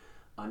system that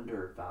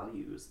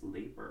undervalues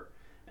labor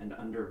and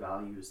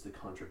undervalues the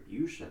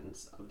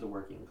contributions of the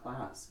working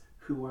class,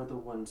 who are the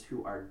ones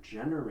who are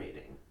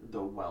generating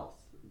the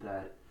wealth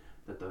that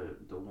the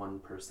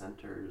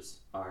 1%ers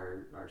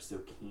are so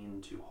keen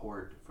to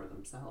hoard for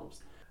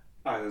themselves.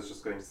 I was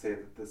just going to say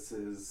that this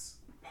is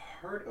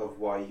part of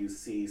why you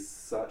see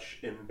such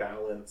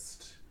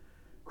imbalanced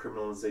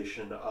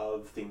criminalization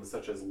of things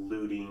such as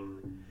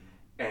looting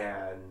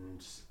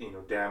and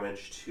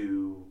damage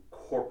to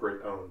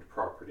corporate-owned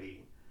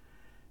property,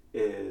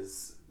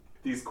 is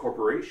these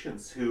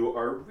corporations who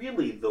are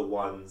really the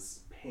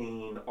ones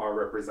paying our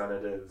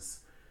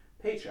representatives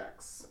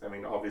paychecks. I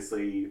mean,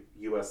 obviously,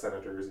 U.S.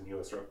 senators and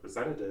U.S.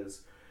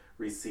 representatives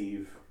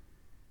receive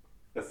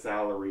a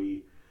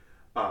salary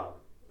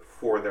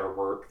for their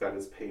work that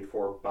is paid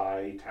for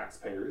by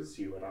taxpayers,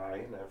 you and I,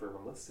 and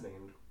everyone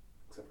listening,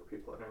 except for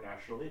people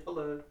internationally.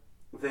 Hello.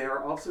 They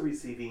are also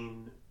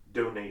receiving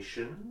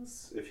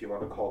donations, if you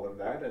want to call them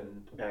that,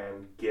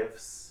 and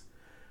gifts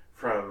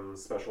from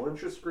special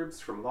interest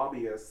groups, from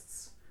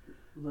lobbyists.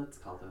 Let's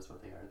call those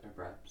what they are. They're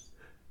bribes.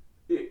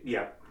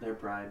 Yeah. They're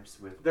bribes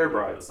with They're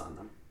logos bribes on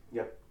them.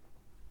 Yep.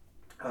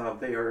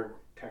 They are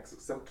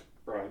tax-exempt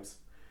bribes.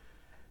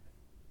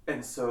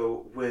 And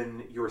so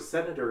when your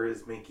senator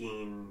is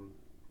making,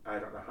 I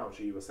don't know how much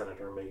a U.S.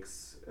 senator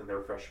makes in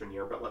their freshman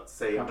year, but let's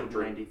say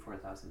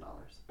 $194,000.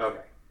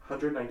 Okay,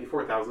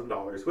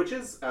 $194,000, which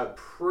is a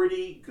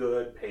pretty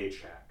good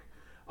paycheck.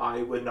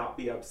 I would not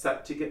be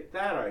upset to get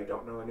that. I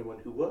don't know anyone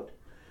who would.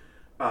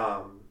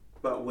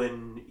 But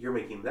when you're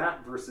making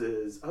that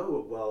versus,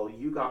 oh, well,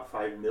 you got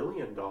 $5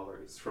 million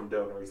from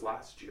donors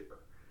last year,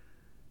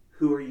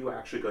 who are you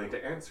actually going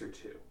to answer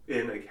to?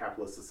 In a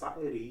capitalist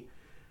society,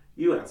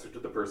 you answer to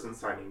the person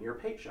signing your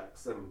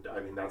paychecks. And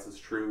I mean, that's as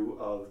true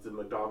of the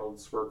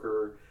McDonald's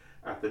worker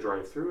at the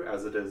drive-thru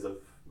as it is of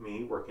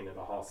me working in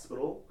a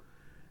hospital,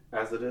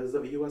 as it is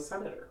of a U.S.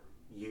 Senator.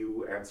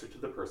 You answer to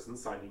the person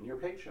signing your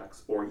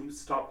paychecks, or you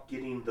stop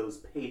getting those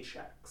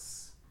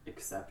paychecks.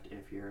 Except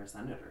if you're a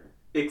senator.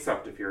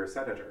 Except if you're a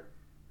senator.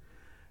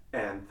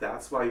 And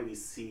that's why we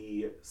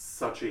see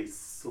such a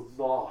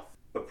sloth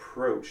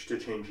approach to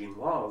changing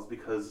laws,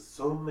 because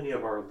so many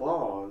of our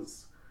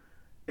laws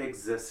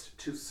exist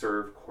to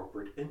serve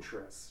corporate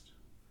interest.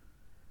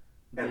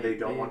 And they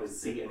don't want to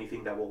see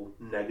anything that will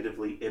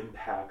negatively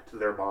impact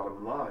their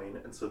bottom line,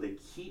 and so they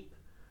keep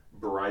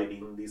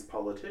bribing these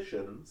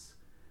politicians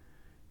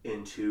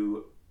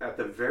into, at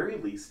the very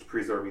least,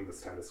 preserving the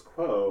status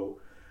quo,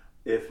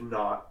 if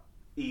not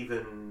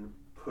even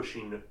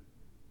pushing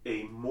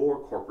a more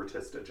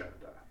corporatist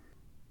agenda.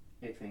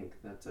 I think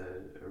that's a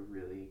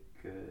really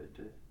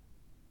good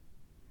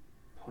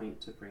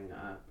point to bring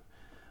up.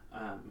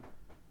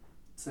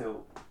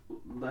 So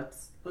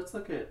let's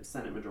look at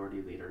Senate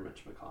Majority Leader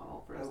Mitch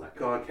McConnell for a second.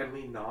 God, can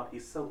we not?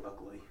 He's so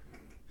ugly.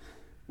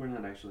 We're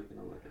not actually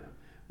going to look at him.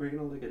 We're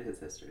going to look at his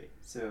history.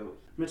 So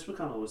Mitch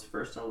McConnell was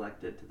first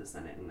elected to the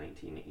Senate in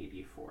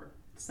 1984.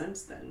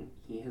 Since then,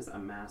 he has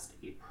amassed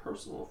a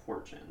personal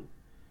fortune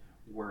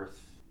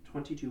worth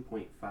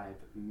 $22.5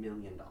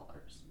 million.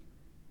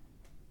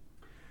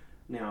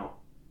 Now,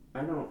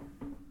 I don't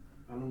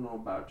know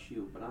about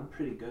you, but I'm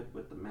pretty good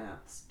with the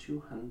maths.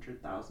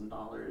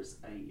 $200,000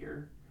 a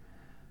year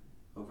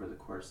over the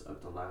course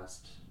of the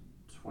last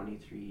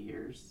 23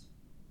 years.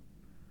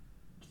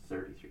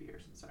 33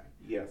 years, I'm sorry.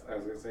 Yes, I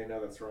was going to say, no,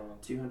 that's wrong.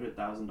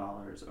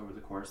 $200,000 over the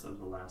course of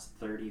the last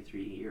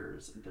 33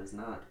 years does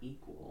not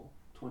equal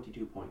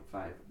 $22.5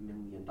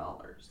 million.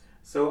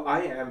 So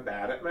I am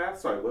bad at math,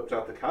 so I whipped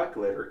out the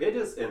calculator. It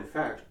is, in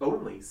fact,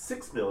 only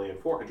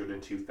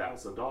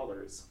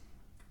 $6,402,000.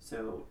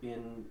 So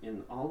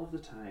in all of the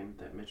time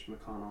that Mitch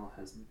McConnell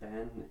has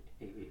been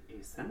a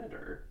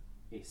senator,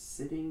 a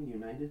sitting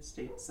United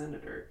States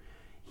senator,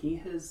 he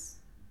has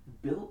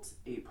built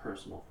a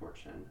personal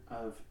fortune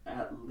of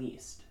at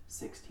least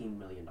 $16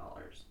 million.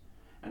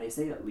 And I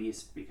say at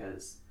least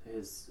because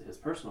his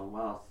personal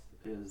wealth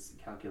is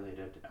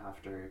calculated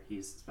after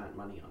he's spent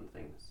money on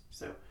things.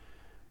 So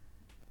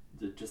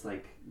just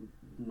like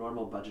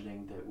normal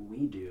budgeting that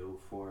we do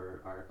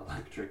for our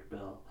electric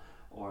bill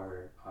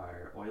or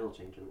our oil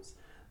changes,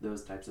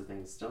 those types of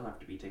things still have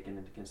to be taken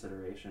into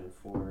consideration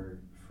for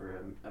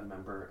a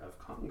member of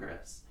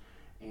Congress.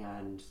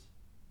 And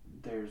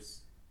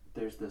there's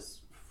this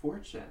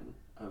fortune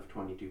of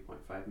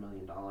 $22.5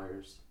 million,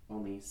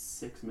 only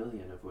 $6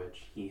 million of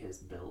which he has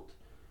built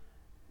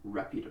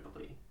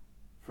reputably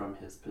from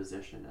his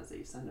position as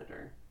a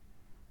senator,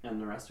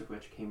 and the rest of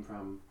which came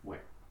from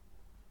where?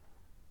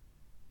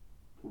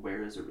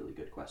 Where is a really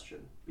good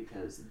question,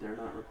 because they're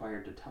not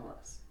required to tell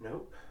us.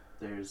 Nope.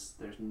 There's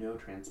no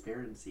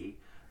transparency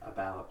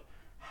about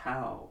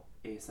how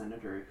a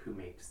senator who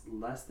makes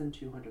less than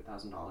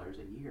 $200,000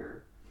 a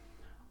year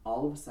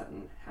all of a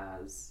sudden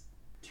has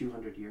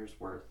 200 years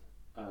worth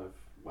of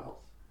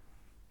wealth.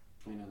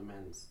 I know the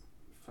man's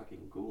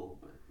fucking ghoul,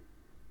 but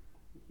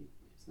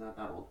he's not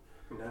that old.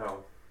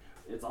 No.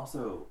 It's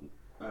also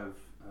of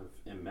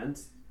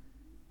immense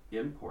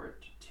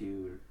import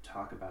to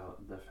talk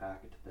about the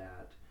fact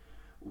that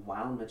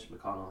while Mitch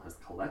McConnell has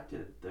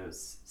collected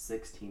those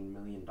 $16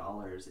 million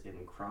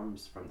in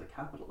crumbs from the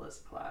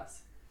capitalist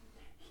class,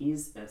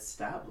 he's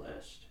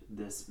established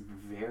this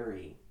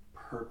very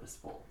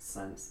purposeful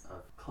sense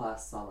of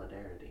class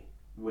solidarity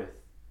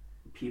with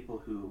people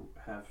who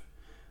have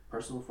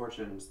personal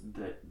fortunes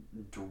that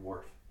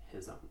dwarf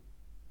his own.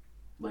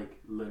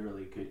 Like,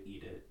 literally could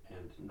eat it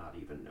and not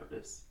even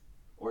notice,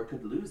 or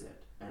could lose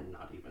it and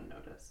not even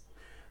notice.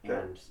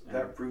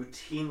 That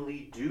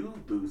routinely do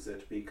lose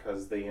it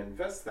because they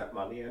invest that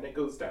money and it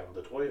goes down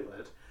the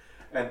toilet.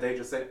 And they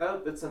just say,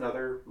 oh, it's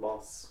another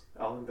loss.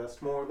 I'll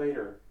invest more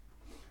later.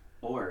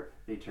 Or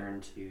they turn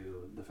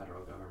to the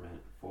federal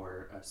government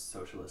for a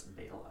socialist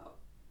bailout.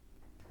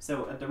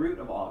 So at the root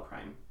of all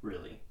crime,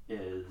 really,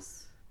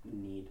 is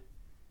need.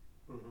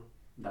 Mm-hmm.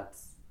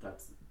 That's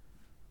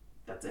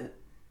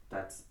it.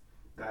 That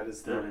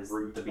is the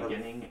root the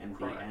beginning and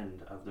crime. The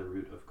end of the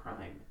root of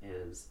crime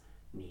is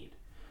need.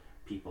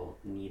 People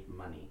need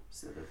money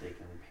so that they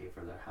can pay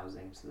for their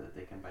housing, so that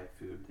they can buy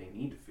food. They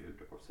need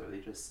food, or so they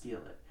just steal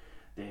it.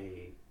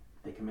 They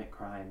commit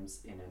crimes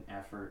in an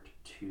effort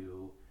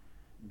to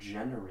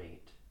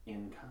generate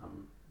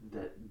income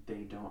that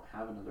they don't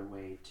have another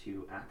way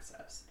to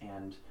access.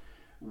 And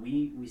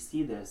we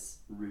see this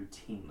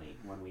routinely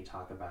when we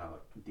talk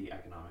about the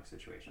economic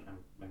situation.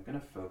 I'm going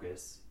to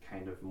focus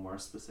kind of more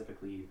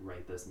specifically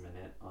right this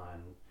minute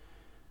on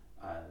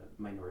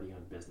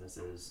minority-owned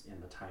businesses in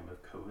the time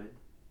of COVID.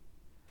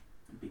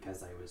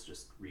 because I was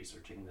just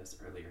researching this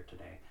earlier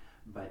today.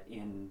 But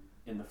in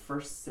the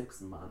first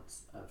 6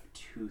 months of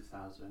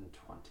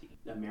 2020,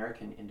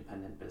 American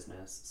independent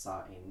business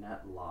saw a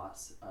net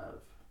loss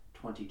of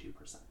 22%.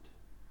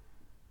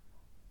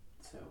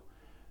 So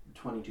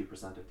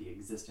 22% of the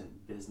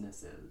existent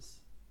businesses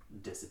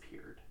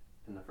disappeared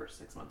in the first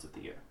 6 months of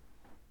the year.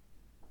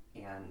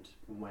 And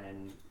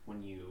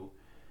when you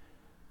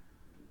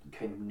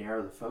kind of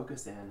narrow the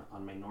focus in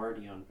on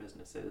minority-owned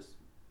businesses,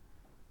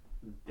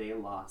 they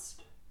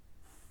lost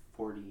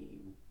 41%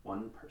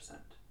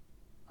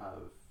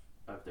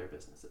 of their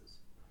businesses.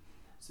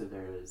 So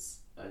there is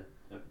a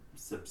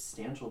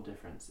substantial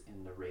difference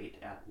in the rate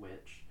at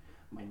which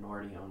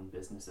minority-owned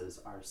businesses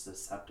are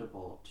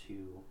susceptible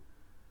to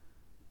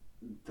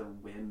the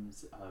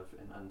whims of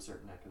an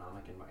uncertain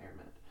economic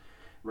environment.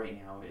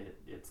 Right now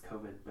it's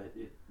COVID, but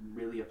it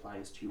really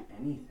applies to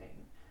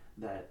anything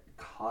that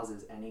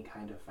causes any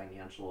kind of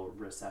financial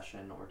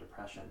recession or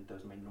depression.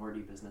 Those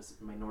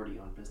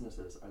minority-owned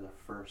businesses are the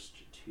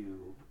first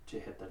to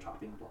hit the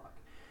chopping block.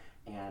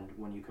 And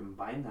when you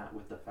combine that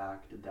with the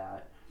fact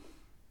that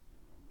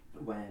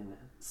when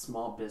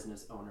small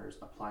business owners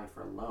apply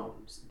for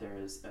loans, there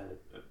is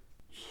a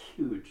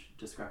huge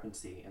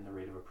discrepancy in the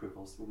rate of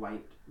approvals.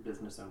 White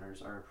business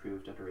owners are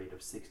approved at a rate of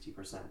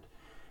 60%,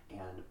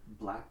 and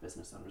black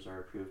business owners are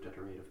approved at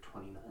a rate of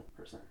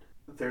 29%.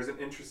 There's an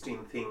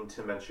interesting thing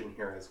to mention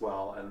here as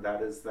well, and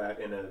that is that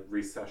in a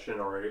recession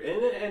or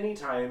in any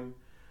time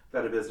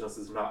that a business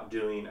is not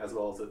doing as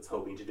well as it's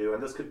hoping to do,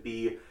 and this could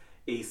be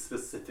a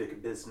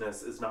specific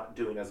business is not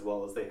doing as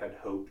well as they had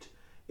hoped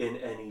in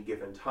any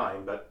given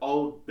time, but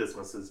all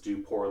businesses do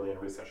poorly in a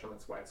recession.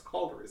 That's why it's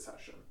called a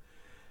recession.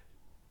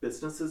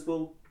 Businesses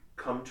will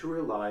come to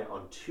rely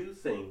on two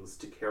things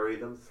to carry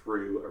them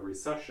through a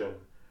recession,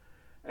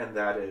 and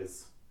that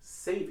is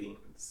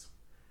savings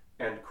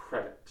and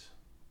credit.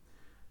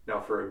 Now,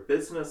 for a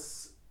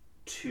business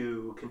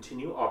to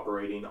continue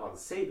operating on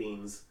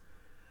savings,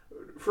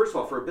 first of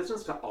all, for a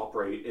business to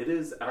operate, it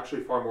is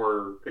actually far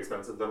more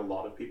expensive than a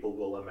lot of people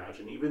will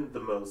imagine. Even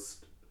the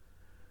most,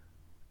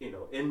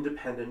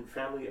 independent,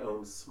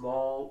 family-owned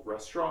small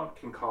restaurant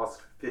can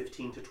cost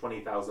 $15,000 to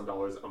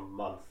 $20,000 a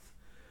month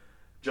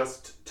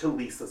just to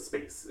lease a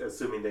space,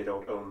 assuming they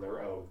don't own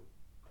their own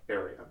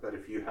area. But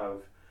if you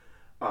have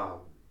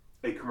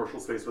a commercial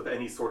space with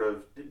any sort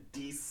of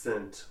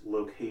decent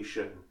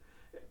location,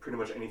 pretty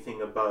much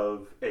anything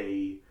above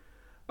a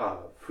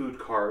food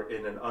cart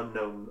in an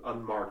unknown,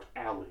 unmarked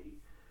alley,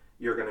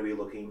 you're going to be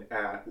looking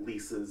at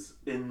leases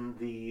in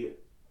the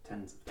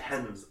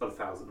tens of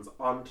thousands.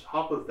 On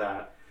top of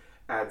that,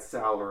 add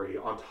salary.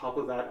 On top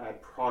of that,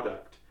 add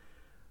product.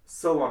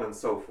 So on and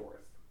so forth.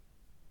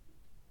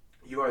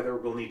 You either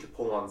will need to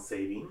pull on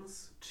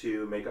savings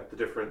to make up the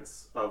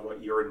difference of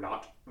what you're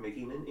not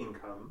making in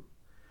income,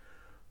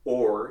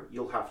 or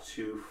you'll have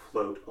to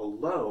float a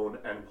loan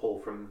and pull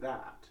from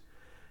that.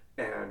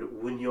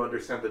 And when you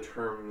understand the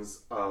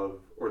terms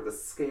of, or the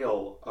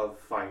scale of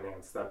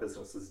finance that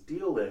businesses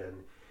deal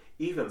in,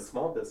 even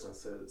small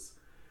businesses,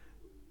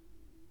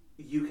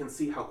 you can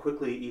see how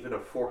quickly even a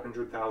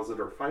 $400,000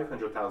 or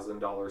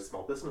 $500,000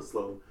 small business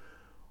loan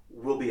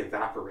will be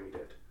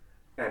evaporated,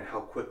 and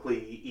how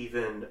quickly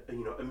even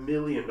 $1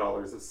 million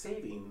of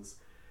savings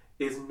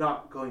is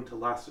not going to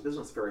last a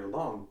business very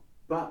long.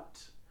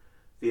 But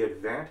the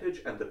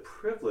advantage and the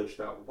privilege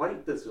that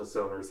white business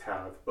owners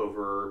have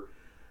over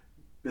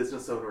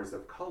business owners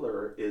of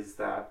color is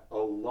that a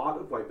lot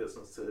of white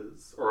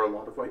businesses, or a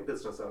lot of white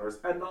business owners,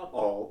 and not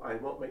all, I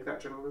won't make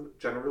that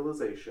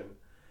generalization,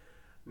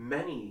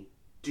 many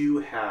do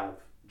have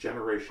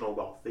generational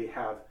wealth. They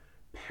have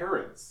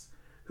parents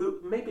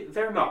who maybe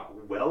they're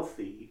not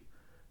wealthy.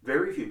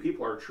 Very few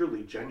people are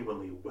truly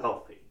genuinely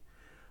wealthy,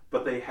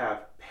 but they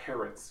have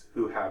parents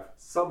who have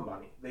some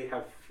money. They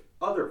have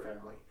other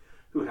family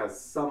who has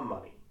some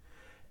money,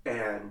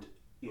 and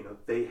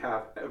they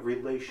have a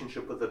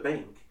relationship with a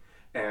bank.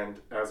 And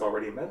as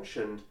already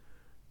mentioned,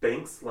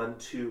 banks lend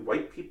to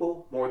white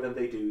people more than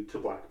they do to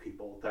black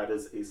people. That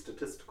is a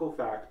statistical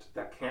fact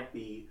that can't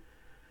be,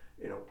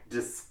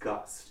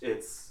 discussed.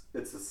 It's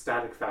a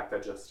static fact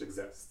that just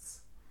exists.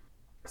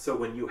 So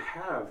when you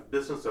have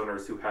business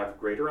owners who have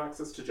greater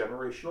access to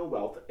generational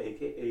wealth,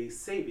 aka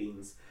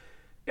savings,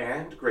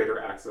 and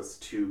greater access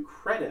to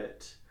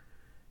credit,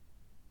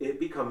 it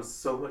becomes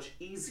so much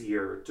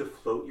easier to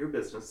float your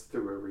business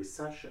through a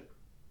recession.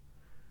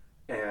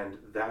 And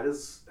that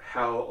is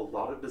how a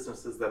lot of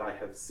businesses that I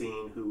have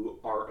seen who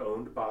are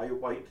owned by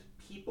white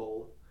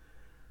people,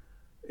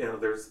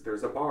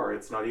 there's a bar,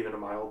 it's not even a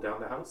mile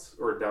down the house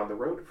or down the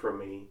road from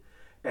me,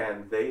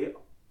 and they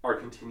are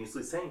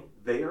continuously saying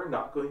they are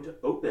not going to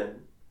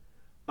open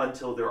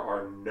until there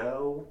are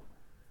no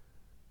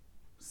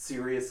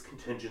serious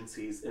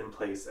contingencies in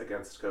place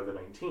against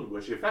COVID-19,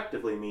 which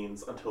effectively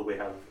means until we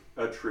have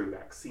a true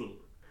vaccine.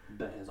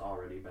 That has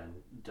already been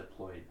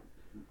deployed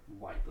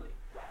widely.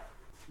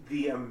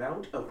 The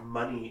amount of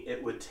money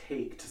it would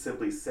take to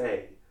simply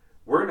say,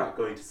 we're not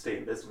going to stay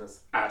in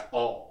business at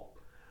all,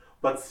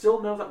 but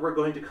still know that we're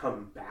going to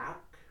come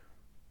back,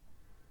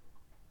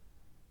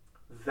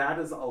 that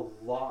is a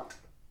lot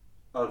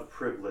of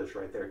privilege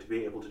right there to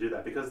be able to do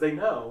that, because they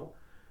know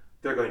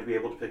they're going to be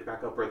able to pick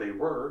back up where they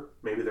were.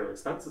 Maybe their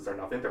expenses are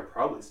nothing. They're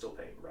probably still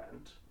paying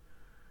rent.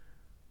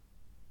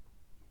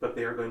 But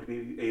they are going to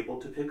be able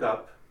to pick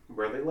up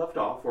where they left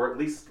off, or at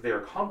least they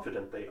are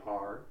confident they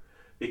are,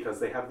 because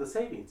they have the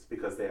savings,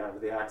 because they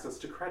have the access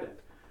to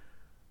credit.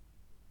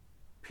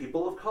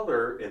 People of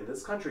color in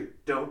this country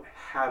don't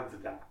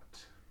have that.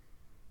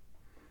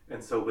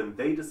 And so when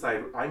they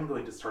decide, I'm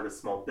going to start a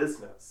small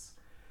business,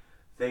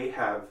 they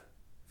have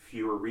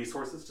fewer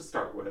resources to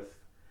start with,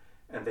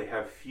 and they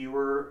have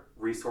fewer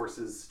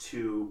resources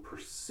to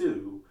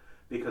pursue,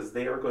 because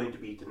they are going to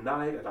be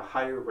denied at a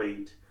higher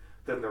rate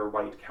than their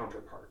white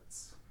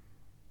counterparts.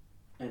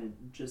 And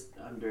just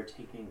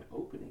undertaking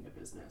opening a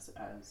business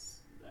as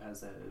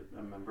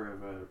a member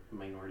of a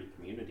minority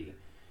community,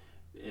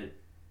 it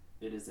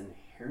is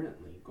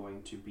inherently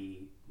going to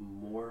be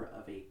more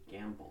of a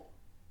gamble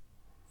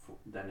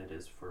than it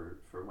is for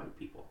white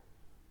people,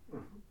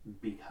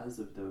 because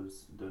of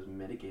those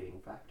mitigating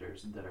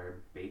factors that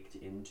are baked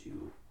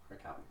into our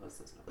capitalist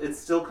system. It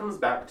still comes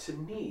back to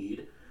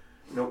need.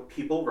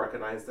 People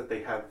recognize that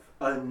they have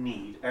a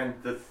need, and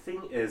the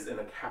thing is, in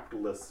a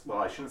capitalist, well,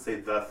 I shouldn't say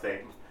the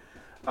thing,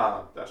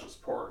 that's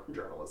just poor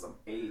journalism.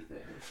 A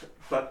thing.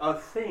 But a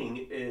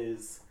thing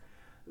is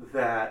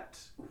that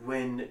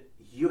when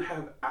you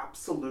have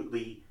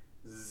absolutely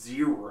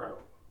zero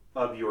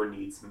of your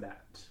needs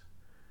met,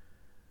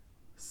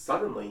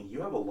 suddenly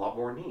you have a lot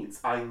more needs.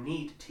 I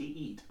need to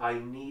eat. I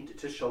need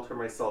to shelter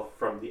myself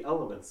from the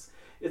elements.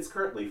 It's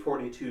currently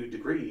 42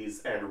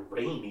 degrees and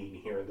raining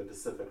here in the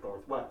Pacific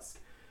Northwest.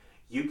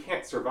 You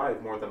can't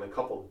survive more than a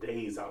couple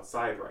days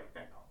outside right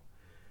now.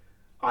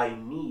 I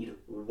need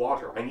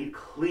water. I need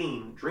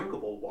clean,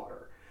 drinkable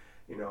water.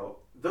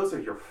 Those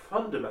are your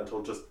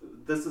fundamental,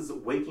 this is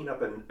waking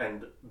up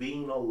and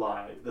being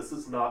alive. This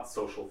is not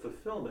social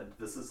fulfillment.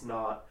 This is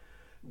not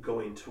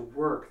going to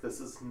work. This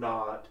is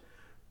not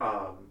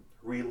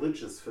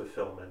religious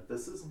fulfillment.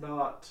 This is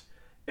not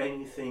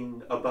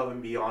anything above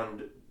and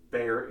beyond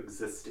bare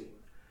existing.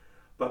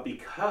 But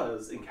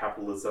because in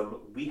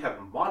capitalism we have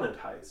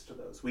monetized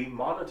those, we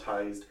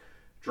monetized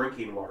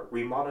drinking water,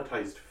 we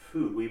monetized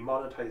food, we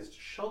monetized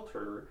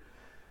shelter,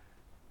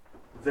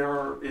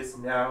 there is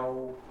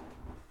now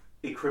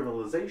a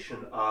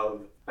criminalization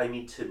of, I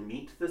need to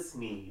meet this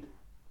need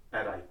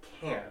and I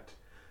can't,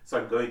 so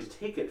I'm going to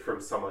take it from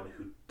someone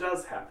who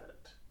does have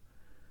it.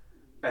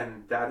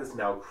 And that is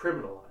now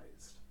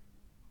criminalized.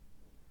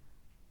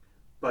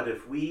 But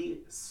if we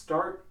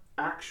start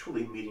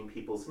actually meeting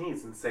people's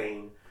needs and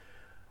saying,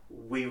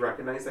 we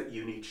recognize that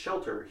you need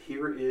shelter.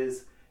 Here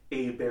is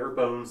a bare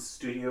bones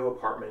studio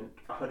apartment,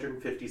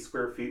 150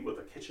 square feet with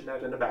a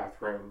kitchenette and a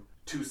bathroom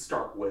to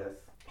start with.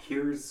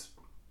 Here's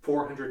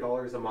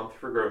 $400 a month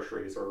for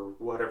groceries, or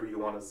whatever you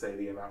want to say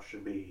the amount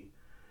should be.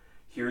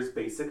 Here's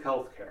basic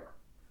health care.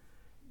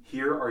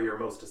 Here are your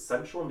most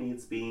essential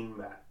needs being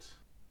met.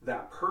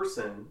 That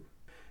person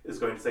is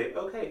going to say,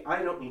 okay,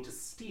 I don't need to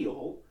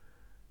steal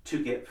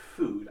to get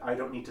food. I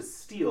don't need to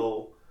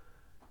steal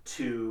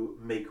to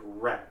make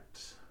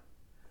rent.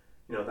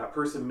 That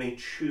person may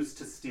choose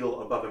to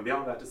steal above and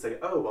beyond that to say,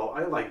 oh, well,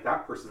 I like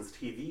that person's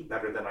TV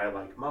better than I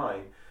like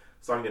mine,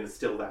 so I'm going to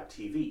steal that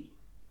TV.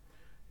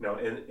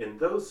 In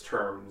those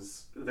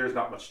terms, there's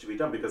not much to be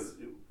done, because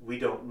we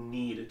don't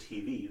need a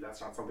TV.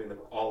 That's not something that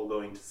we're all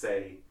going to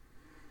say,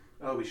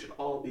 oh, we should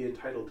all be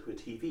entitled to a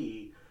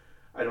TV.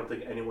 I don't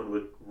think anyone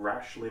would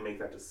rationally make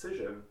that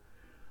decision.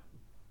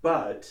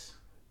 But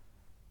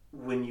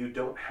when you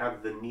don't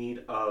have the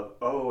need of,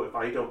 oh, if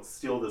I don't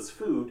steal this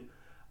food,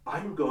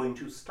 I'm going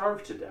to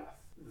starve to death.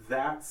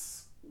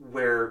 That's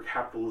where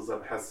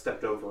capitalism has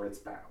stepped over its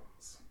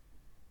bounds.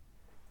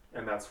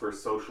 And that's where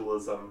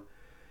socialism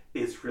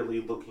is really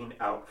looking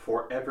out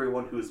for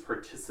everyone who is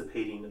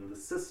participating in the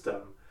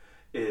system.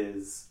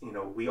 Is,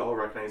 we all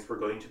recognize we're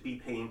going to be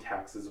paying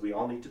taxes. We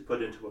all need to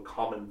put into a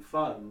common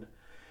fund.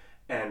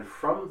 And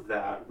from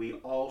that, we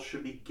all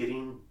should be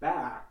getting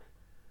back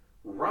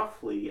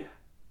roughly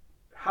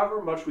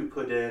however much we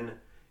put in,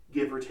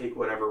 give or take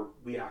whatever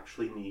we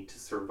actually need to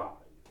survive.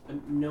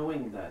 And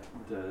knowing that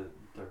the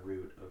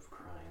root of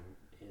crime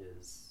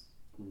is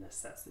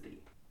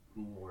necessity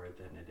more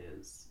than it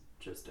is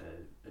just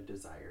a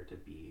desire to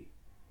be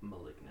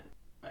malignant.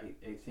 I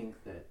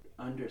think that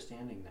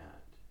understanding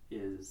that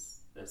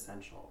is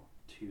essential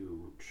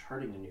to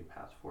charting a new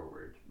path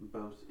forward,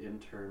 both in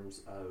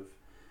terms of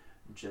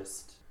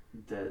just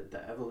the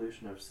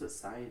evolution of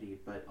society,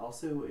 but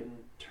also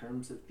in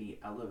terms of the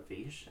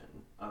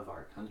elevation of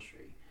our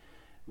country.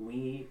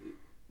 We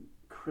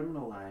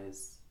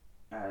criminalize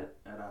at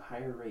a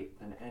higher rate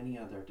than any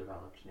other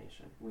developed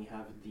nation. We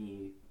have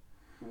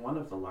one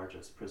of the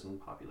largest prison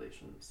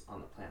populations on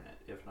the planet,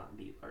 if not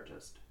the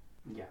largest.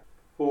 Yeah.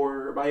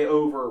 By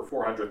over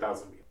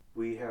 400,000 people.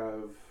 We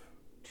have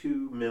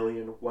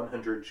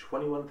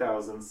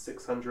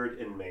 2,121,600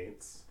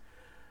 inmates,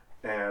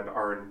 and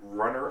our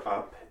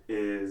runner-up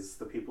is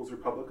the People's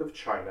Republic of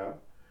China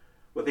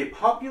With a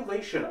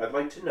population, I'd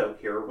like to note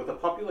here, with a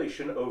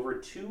population over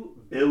 2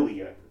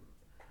 billion,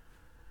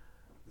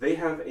 they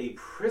have a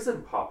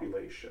prison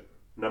population,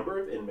 number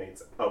of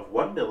inmates, of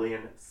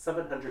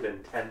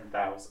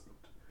 1,710,000.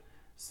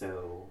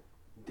 So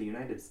the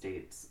United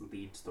States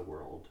leads the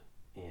world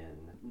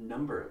in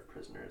number of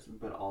prisoners,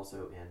 but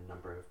also in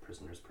number of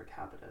prisoners per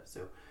capita.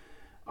 So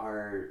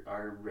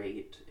our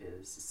rate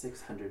is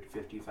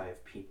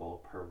 655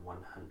 people per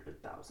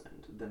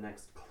 100,000. The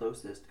next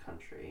closest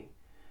country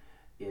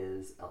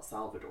is El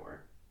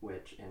Salvador,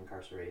 which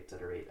incarcerates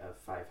at a rate of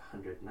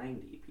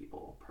 590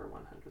 people per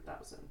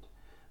 100,000.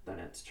 Then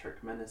it's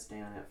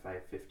Turkmenistan at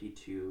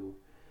 552,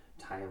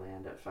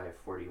 Thailand at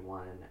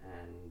 541,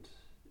 and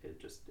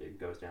it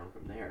goes down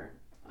from there.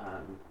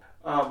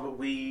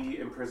 We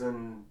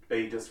imprison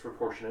a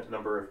disproportionate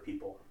number of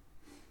people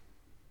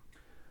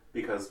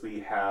because we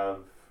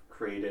have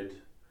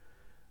created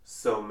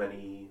so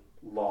many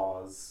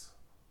laws.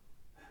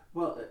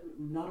 Well,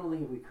 not only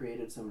have we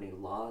created so many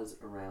laws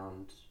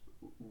around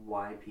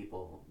why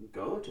people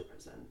go to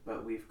prison,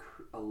 but we've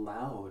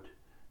allowed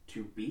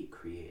to be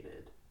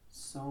created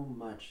so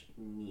much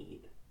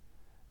need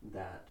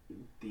that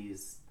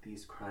these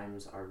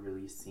crimes are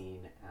really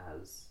seen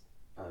as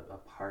a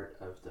part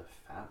of the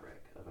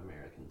fabric of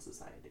American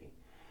society.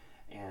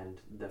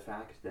 And the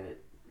fact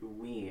that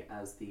we,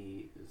 as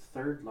the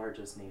third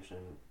largest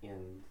nation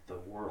in the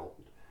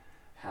world,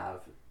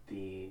 have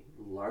the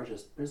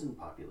largest prison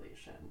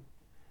population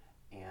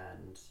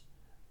and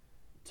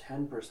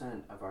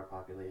 10% of our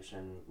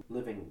population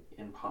living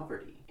in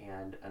poverty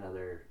and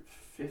another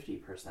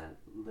 50%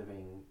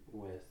 living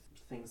with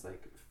things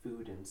like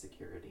food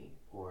insecurity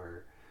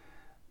or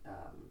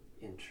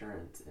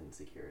insurance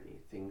insecurity,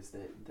 things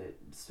that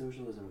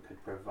socialism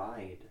could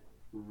provide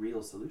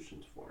real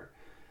solutions for.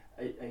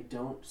 I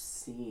don't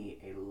see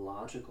a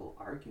logical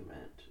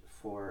argument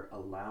for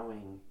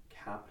allowing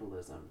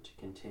capitalism to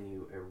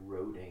continue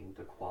eroding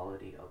the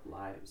quality of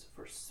lives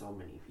for so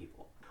many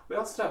people. We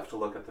also have to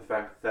look at the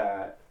fact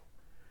that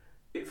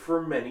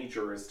for many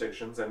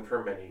jurisdictions and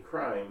for many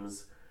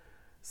crimes,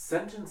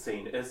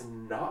 sentencing is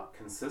not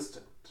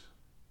consistent.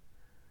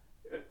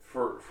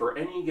 For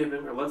any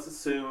given, or let's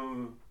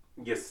assume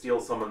you steal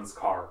someone's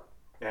car,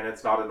 and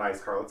it's not a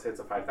nice car, let's say it's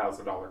a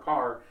 $5,000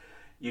 car,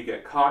 you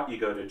get caught, you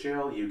go to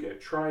jail, you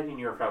get tried, and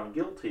you're found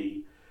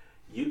guilty,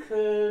 you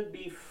could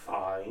be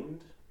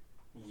fined,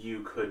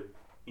 you could,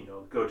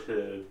 go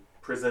to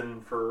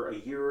prison for a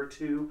year or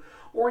two,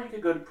 or you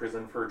could go to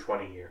prison for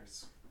 20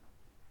 years.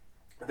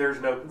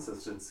 There's no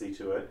consistency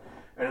to it,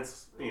 and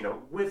it's,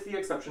 with the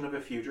exception of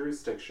a few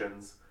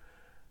jurisdictions,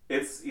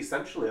 it's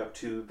essentially up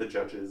to the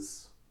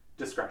judge's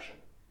discretion.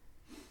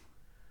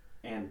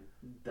 And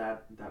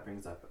that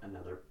brings up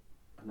another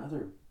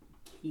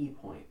key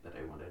point that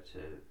I wanted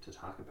to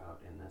talk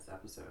about in this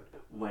episode.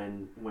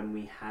 When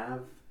we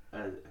have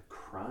a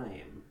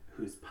crime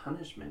whose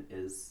punishment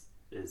is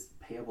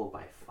payable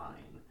by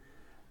fine,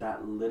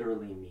 that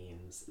literally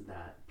means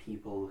that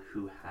people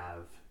who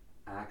have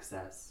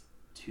access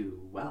to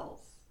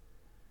wealth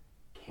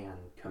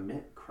can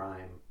commit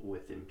crime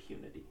with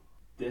impunity.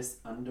 This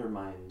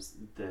undermines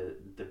the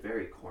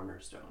very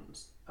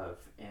cornerstones of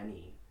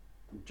any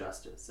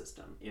justice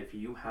system. If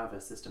you have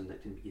a system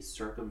that can be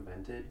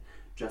circumvented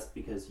just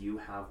because you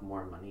have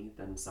more money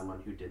than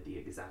someone who did the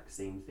exact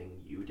same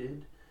thing you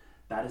did,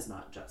 that is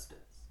not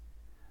justice.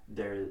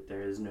 There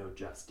is no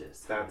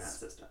justice in that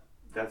system.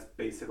 That's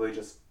basically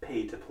just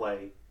pay to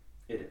play.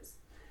 It is.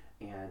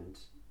 And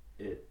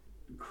it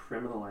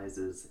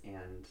criminalizes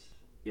and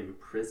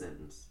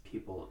imprisons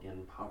people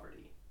in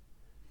poverty.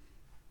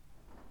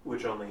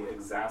 Which only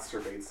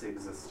exacerbates the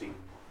existing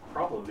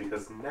problem,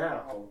 because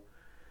now,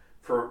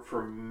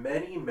 for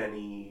many,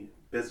 many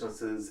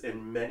businesses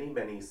in many,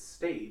 many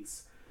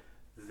states,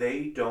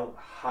 they don't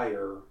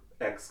hire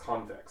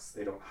ex-convicts.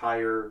 They don't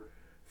hire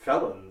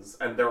felons.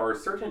 And there are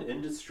certain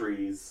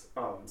industries,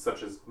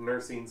 such as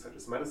nursing, such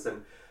as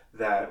medicine,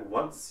 that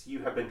once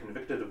you have been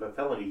convicted of a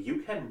felony,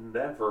 you can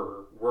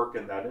never work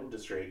in that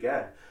industry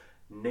again,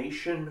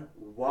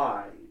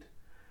 nationwide.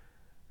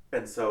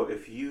 And so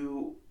if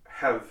you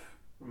have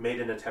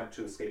made an attempt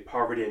to escape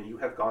poverty and you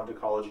have gone to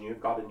college and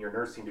you've gotten your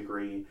nursing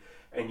degree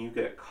and you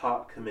get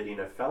caught committing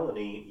a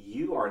felony,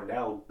 you are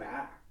now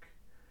back.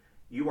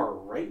 You are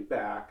right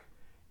back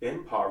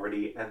in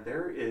poverty, and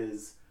there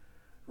is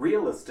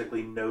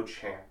realistically no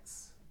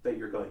chance that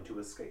you're going to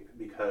escape,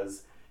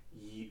 because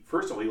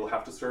first of all, you'll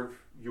have to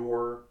serve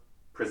your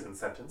prison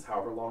sentence,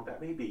 however long that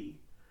may be.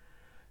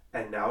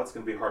 And now it's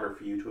going to be harder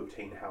for you to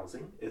obtain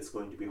housing. It's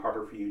going to be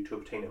harder for you to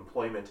obtain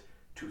employment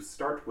to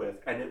start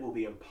with, and it will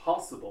be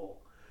impossible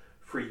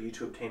for you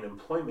to obtain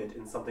employment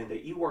in something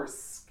that you are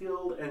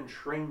skilled and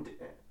trained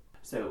in.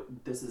 So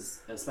this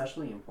is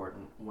especially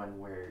important when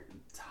we're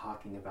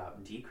talking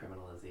about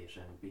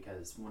decriminalization,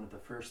 because one of the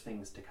first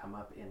things to come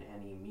up in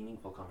any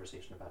meaningful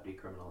conversation about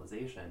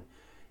decriminalization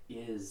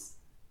is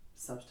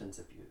substance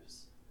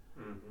abuse.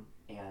 Mm-hmm.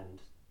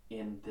 And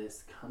in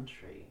this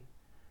country,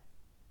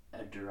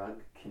 a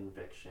drug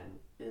conviction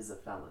is a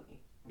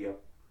felony.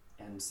 Yep.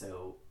 And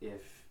so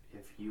if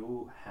if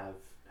you have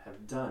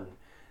done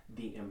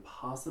the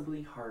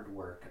impossibly hard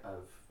work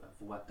of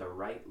what the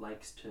right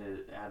likes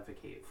to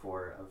advocate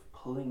for, of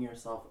pulling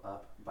yourself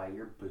up by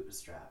your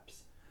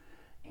bootstraps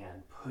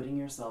and putting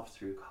yourself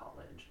through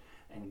college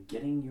and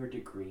getting your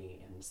degree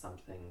in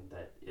something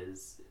that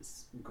is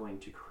going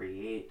to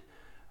create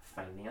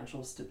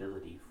financial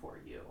stability for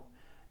you,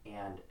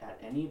 and at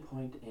any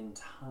point in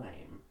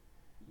time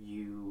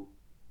you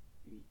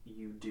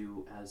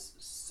do as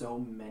so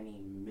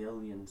many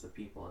millions of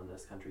people in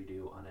this country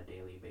do on a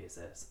daily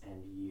basis,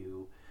 and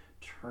you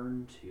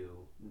turn to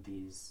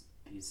these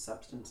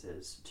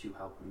substances to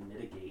help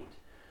mitigate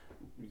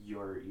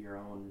your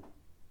own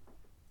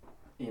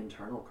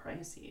internal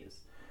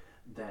crises,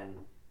 then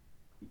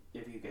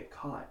if you get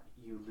caught,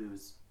 you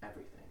lose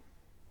everything.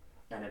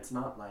 And it's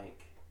not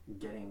like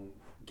getting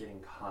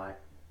caught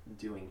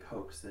doing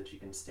coke so that you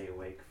can stay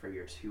awake for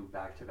your 2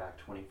 back-to-back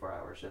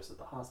 24-hour shifts at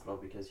the hospital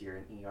because you're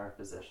an ER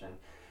physician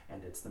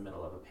and it's the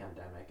middle of a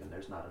pandemic and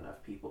there's not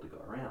enough people to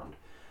go around.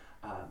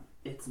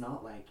 It's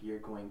not like you're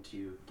going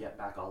to get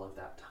back all of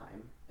that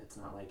time. It's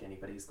not like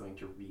anybody's going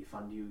to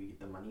refund you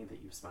the money that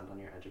you've spent on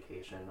your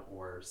education,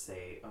 or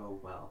say, oh,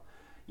 well,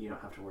 you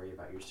don't have to worry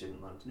about your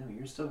student loans. No,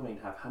 you're still going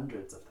to have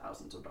hundreds of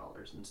thousands of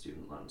dollars in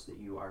student loans that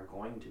you are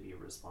going to be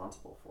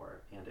responsible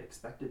for and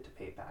expected to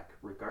pay back,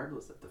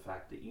 regardless of the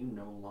fact that you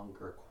no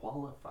longer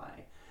qualify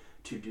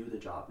to do the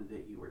job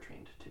that you were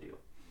trained to do.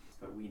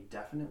 But we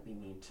definitely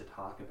need to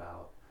talk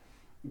about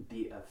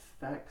the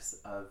effects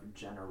of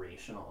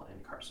generational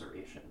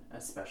incarceration,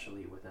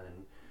 especially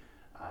within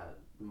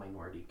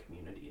minority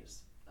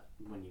communities.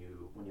 When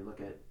you look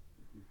at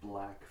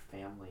Black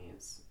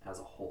families as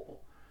a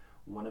whole,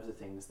 one of the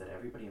things that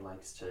everybody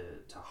likes to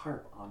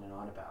harp on and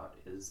on about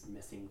is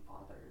missing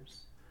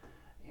fathers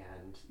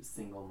and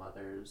single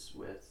mothers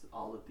with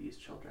all of these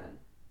children.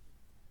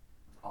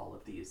 All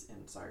of these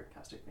in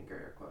sarcastic finger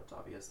air quotes,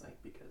 obviously,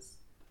 because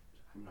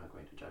I'm not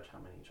going to judge how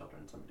many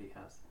children somebody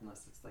has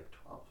unless it's like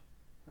 12.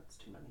 That's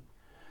too many.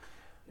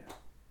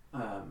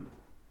 Yeah.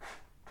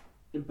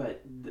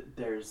 But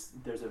there's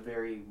a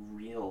very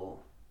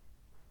real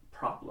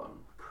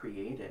problem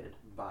created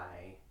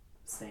by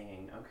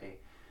saying, okay,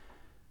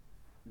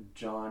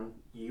 John,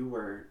 you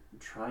were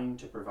trying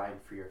to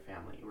provide for your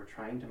family. You were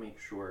trying to make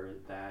sure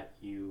that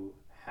you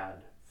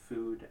had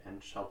food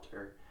and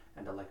shelter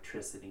and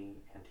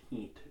electricity and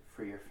heat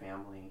for your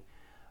family,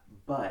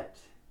 but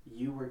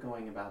you were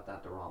going about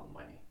that the wrong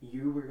way.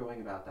 You were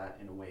going about that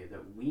in a way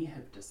that we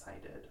have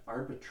decided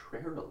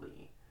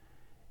arbitrarily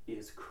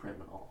is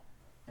criminal.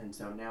 And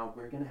so now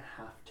we're going to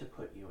have to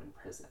put you in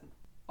prison.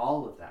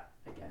 All of that,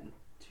 again,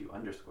 to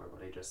underscore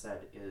what I just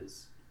said,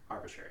 is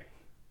arbitrary.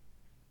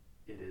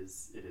 It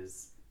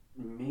is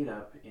made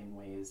up in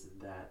ways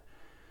that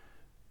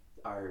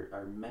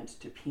are meant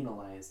to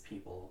penalize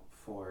people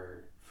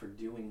for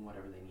doing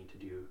whatever they need to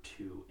do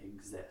to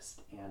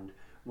exist. And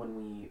when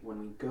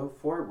we go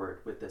forward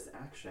with this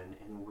action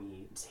and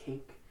we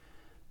take,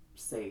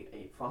 say,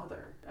 a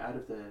father out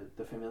of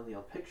the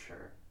familial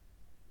picture,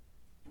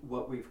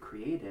 what we've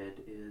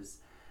created is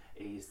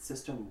a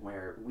system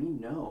where we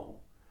know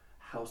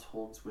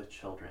households with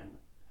children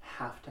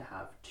have to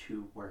have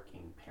 2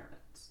 working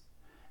parents.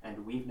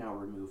 And we've now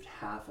removed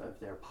half of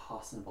their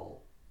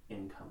possible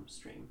income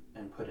stream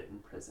and put it in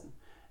prison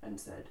and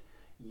said,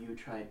 you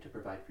tried to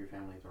provide for your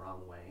family the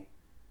wrong way,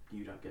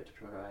 you don't get to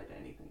provide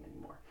anything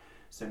anymore.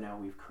 So now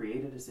we've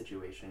created a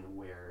situation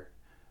where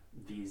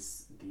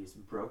these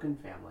broken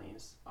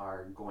families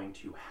are going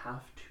to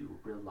have to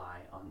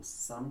rely on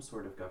some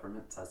sort of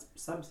government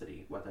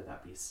subsidy, whether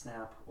that be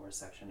SNAP or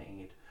Section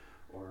 8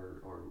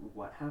 or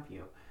what have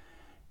you,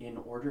 in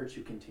order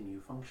to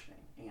continue functioning.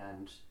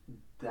 And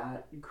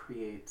that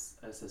creates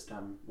a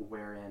system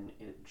wherein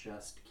it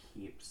just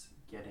keeps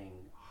getting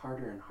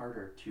harder and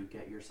harder to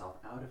get yourself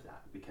out of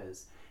that,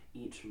 because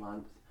each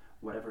month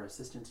whatever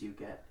assistance you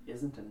get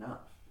isn't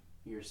enough.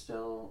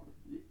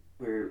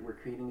 We're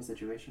creating a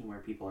situation where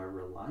people are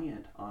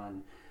reliant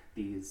on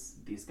these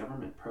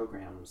government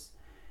programs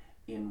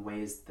in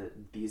ways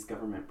that these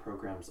government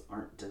programs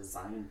aren't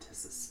designed to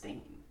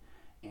sustain.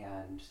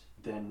 And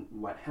then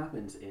what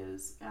happens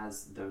is,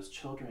 as those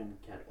children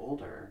get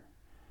older,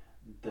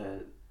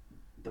 the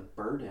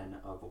burden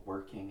of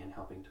working and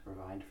helping to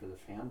provide for the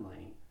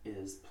family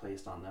is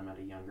placed on them at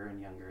a younger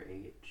and younger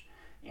age.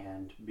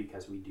 And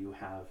because we do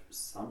have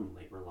some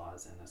labor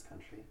laws in this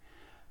country,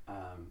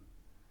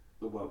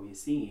 what we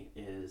see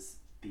is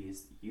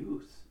these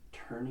youth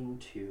turning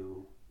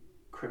to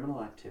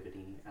criminal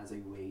activity as a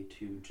way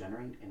to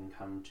generate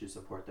income to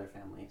support their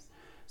families.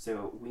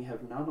 So we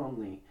have not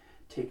only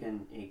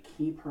taken a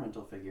key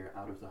parental figure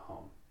out of the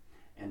home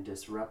and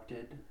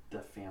disrupted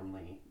the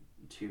family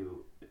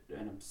to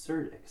an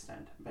absurd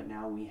extent, but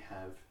now we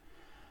have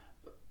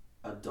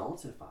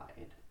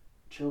adultified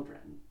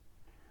children,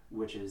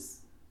 which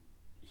is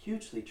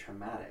hugely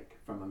traumatic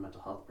from a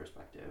mental health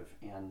perspective.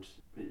 And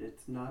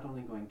it's not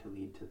only going to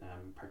lead to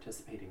them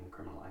participating in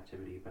criminal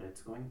activity, but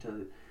it's going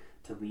to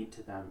lead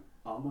to them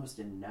almost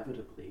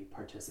inevitably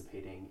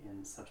participating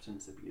in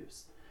substance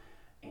abuse.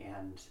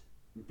 And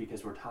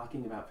because we're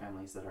talking about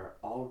families that are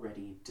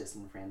already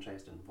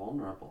disenfranchised and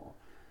vulnerable,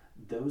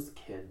 those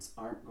kids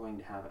aren't going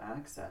to have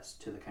access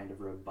to the kind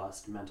of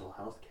robust mental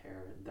health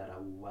care that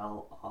a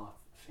well-off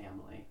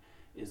family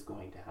is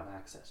going to have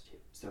access to.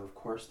 So of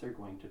course they're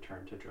going to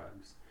turn to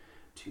drugs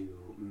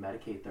to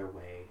medicate their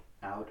way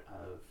out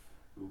of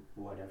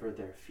whatever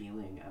they're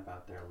feeling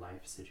about their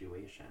life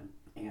situation,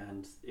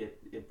 and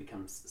it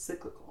becomes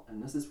cyclical.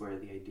 And this is where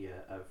the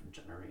idea of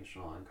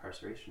generational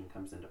incarceration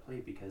comes into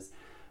play, because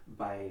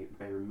by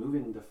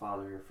removing the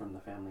father from the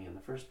family in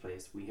the first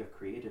place, we have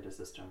created a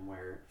system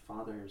where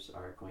fathers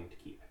are going to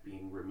keep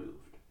being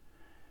removed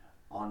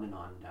on and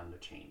on down the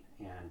chain,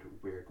 and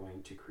we're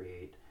going to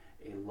create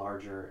a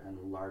larger and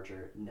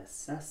larger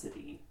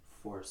necessity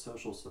for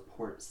social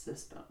support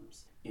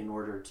systems in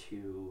order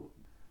to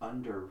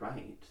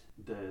underwrite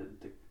the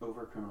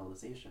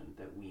overcriminalization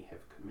that we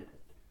have committed.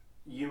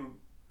 You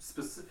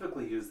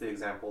specifically use the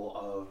example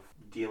of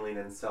dealing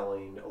and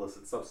selling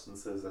illicit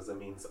substances as a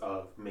means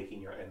of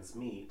making your ends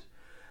meet.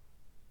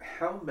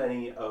 How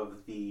many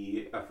of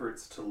the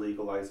efforts to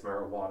legalize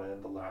marijuana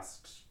in the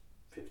last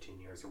 15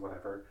 years or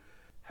whatever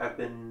have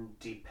been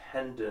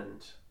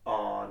dependent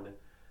on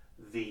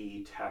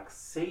the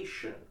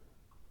taxation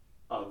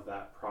of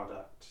that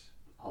product?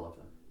 All of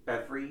them.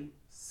 Every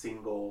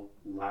single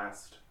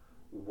last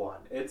one.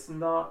 It's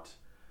not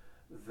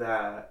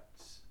that,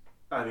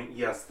 I mean,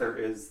 yes, there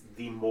is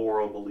the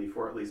moral belief,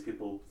 or at least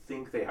people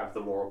think they have the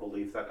moral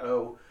belief that,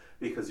 oh,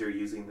 because you're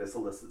using this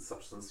illicit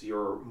substance,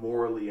 you're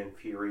morally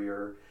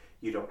inferior,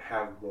 you don't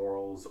have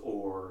morals,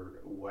 or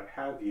what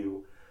have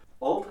you.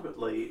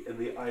 Ultimately, in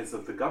the eyes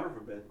of the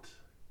government,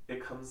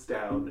 it comes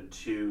down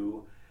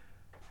to,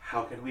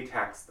 how can we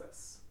tax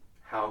this?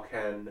 How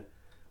can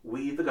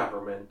we, the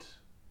government,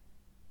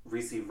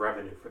 receive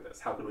revenue for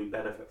this? How can we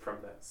benefit from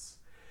this?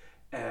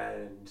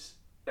 And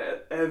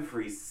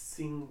every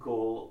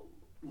single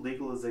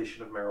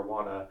legalization of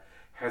marijuana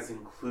has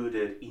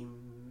included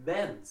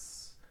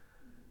immense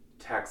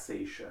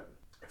taxation,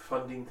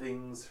 funding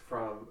things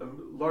from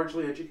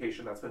largely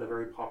education. That's been a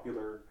very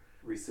popular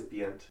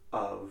recipient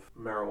of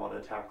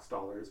marijuana tax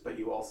dollars, but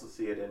you also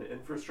see it in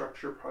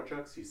infrastructure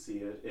projects. You see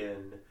it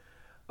in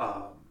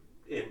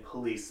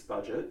police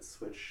budgets,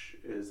 which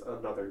is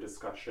another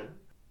discussion.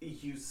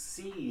 You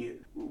see,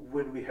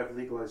 when we have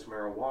legalized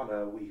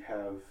marijuana, we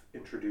have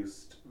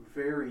introduced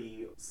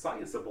very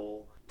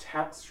sizable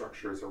tax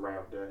structures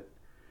around it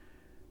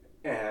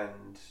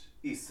and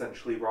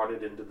essentially brought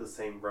it into the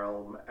same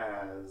realm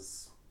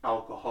as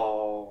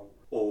alcohol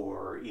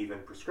or even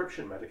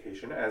prescription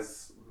medication,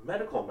 as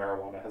medical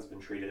marijuana has been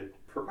treated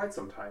for quite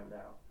some time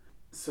now.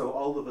 So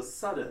all of a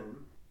sudden,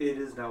 it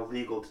is now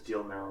legal to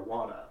deal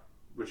marijuana,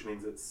 which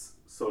means it's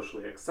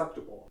socially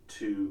acceptable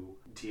to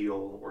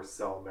deal or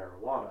sell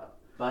marijuana.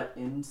 But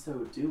in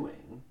so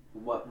doing,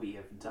 what we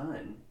have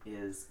done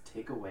is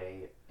take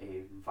away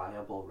a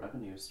viable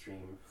revenue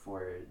stream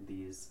for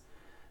these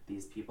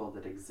people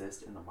that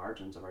exist in the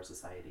margins of our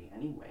society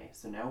anyway.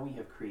 So now we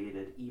have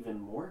created even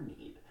more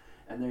need.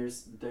 And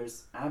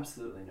there's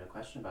absolutely no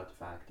question about the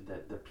fact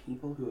that the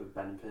people who have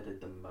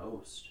benefited the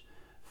most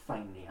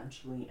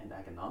financially and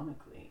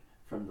economically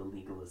from the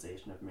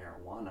legalization of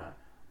marijuana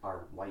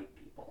are white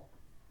people,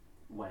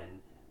 when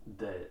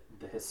the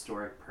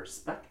historic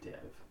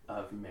perspective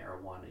of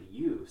marijuana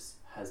use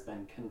has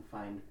been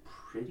confined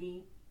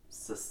pretty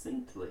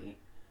succinctly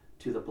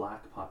to the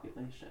black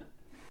population.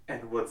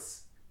 And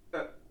what's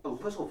a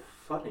little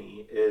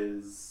funny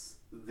is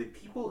the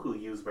people who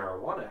use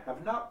marijuana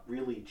have not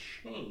really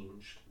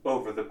changed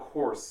over the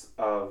course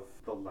of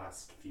the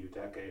last few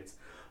decades,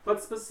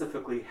 but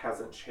specifically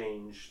hasn't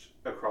changed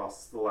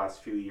across the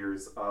last few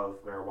years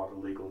of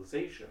marijuana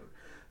legalization.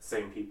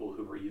 Same people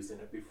who were using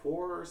it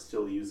before are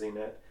still using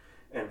it,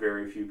 and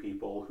very few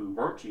people who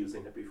weren't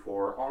using it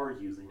before are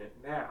using it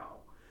now.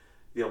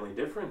 The only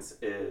difference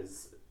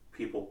is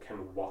people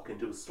can walk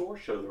into a store,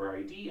 show their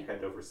ID,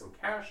 hand over some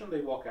cash, and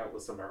they walk out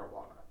with some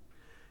marijuana,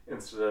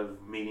 instead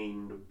of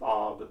meeting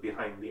Bob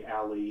behind the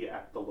alley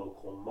at the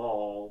local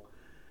mall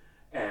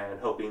and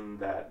hoping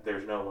that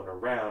there's no one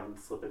around and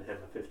slipping him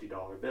a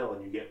 $50 bill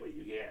and you get what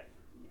you get.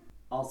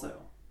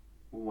 Also,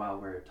 while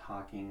we're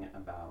talking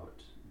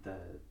about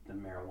the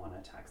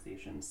marijuana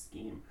taxation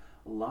scheme,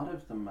 a lot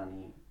of the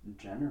money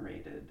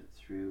generated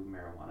through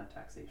marijuana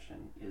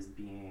taxation is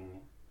being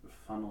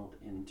funneled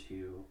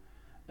into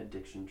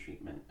addiction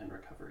treatment and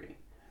recovery.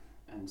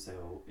 And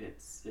so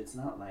it's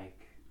not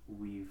like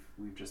we've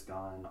just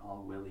gone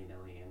all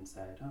willy-nilly and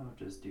said, oh,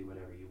 just do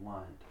whatever you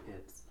want.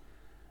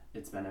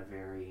 It's been a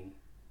very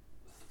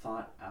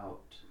thought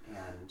out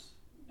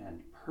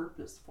and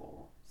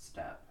purposeful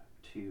step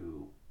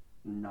to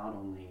not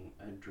only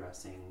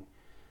addressing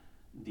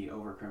the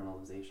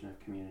overcriminalization of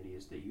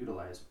communities that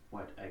utilize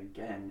what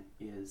again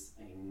is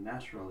a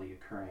naturally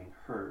occurring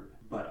herb,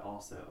 but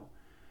also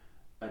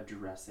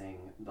addressing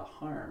the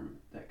harm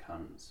that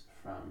comes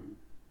from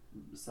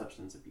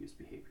substance abuse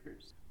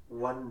behaviors.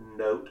 One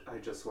note I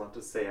just want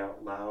to say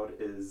out loud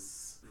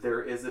is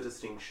there is a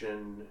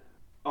distinction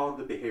on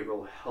the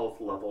behavioral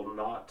health level,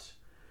 not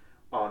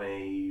on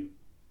a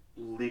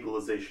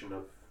legalization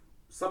of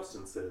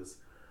substances.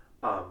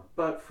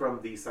 But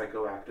from the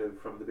psychoactive,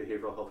 from the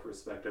behavioral health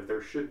perspective,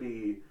 there should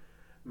be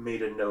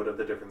made a note of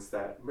the difference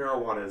that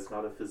marijuana is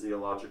not a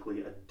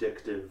physiologically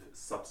addictive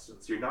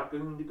substance. You're not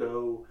going to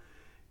go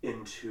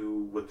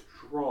into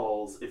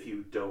withdrawals if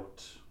you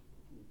don't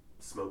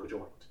smoke a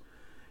joint.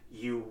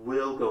 You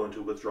will go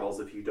into withdrawals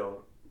if you don't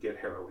get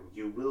heroin.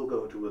 You will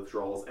go into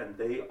withdrawals, and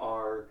they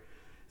are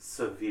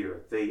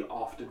severe. They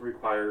often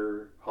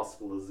require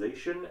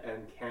hospitalization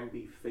and can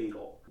be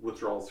fatal.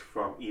 Withdrawals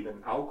from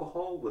even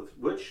alcohol, with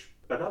which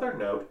another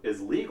note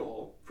is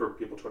legal for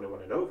people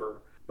 21 and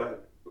over,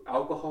 but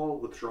alcohol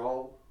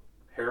withdrawal,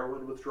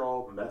 heroin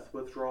withdrawal, meth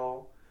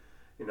withdrawal,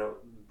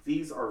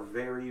 these are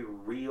very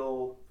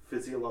real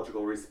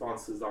physiological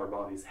responses our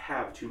bodies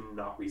have to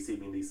not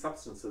receiving these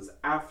substances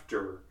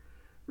after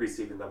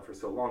receiving them for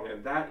so long,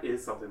 and that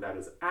is something that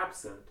is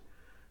absent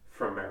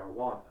from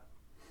marijuana.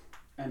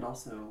 And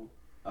also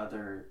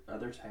other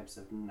types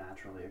of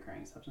naturally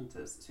occurring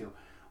substances. So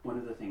one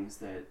of the things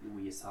that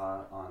we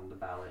saw on the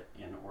ballot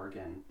in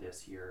Oregon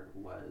this year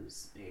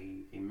was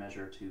a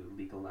measure to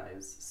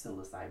legalize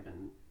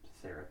psilocybin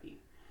therapy.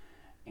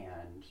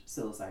 And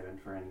psilocybin,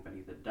 for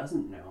anybody that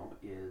doesn't know,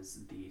 is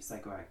the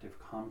psychoactive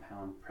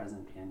compound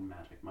present in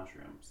magic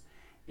mushrooms.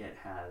 It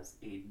has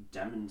a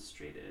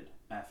demonstrated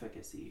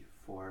efficacy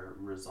for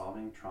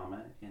resolving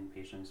trauma in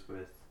patients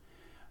with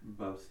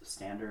both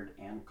standard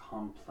and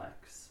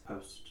complex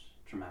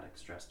post-traumatic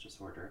stress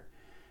disorder.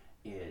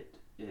 It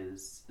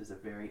is a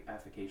very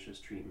efficacious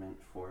treatment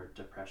for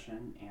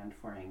depression and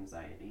for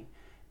anxiety,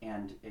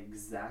 and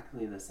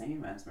exactly the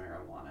same as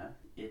marijuana,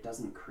 it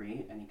doesn't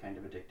create any kind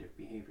of addictive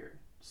behavior.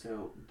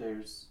 So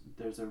there's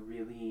a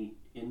really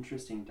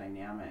interesting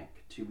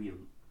dynamic to be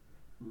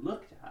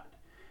looked at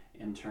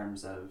in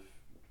terms of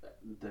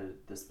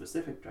the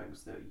specific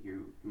drugs that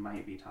you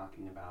might be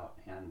talking about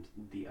and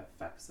the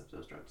effects of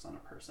those drugs on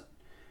a person.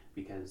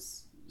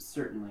 Because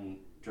certainly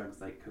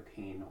drugs like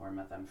cocaine or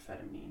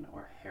methamphetamine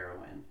or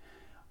heroin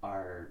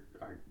are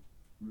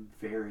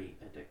very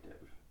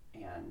addictive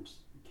and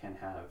can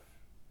have,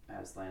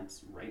 as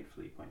Lance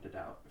rightfully pointed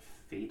out,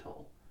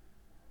 fatal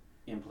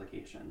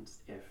implications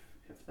if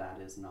that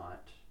is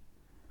not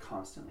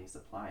constantly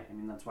supplied. I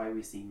mean, that's why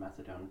we see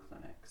methadone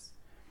clinics.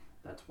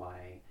 That's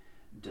why,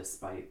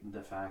 despite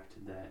the fact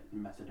that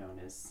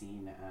methadone is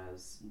seen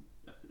as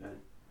a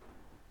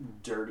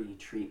dirty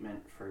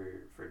treatment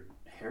for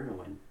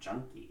heroin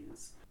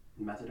junkies,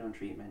 methadone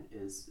treatment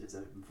is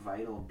a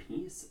vital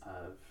piece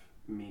of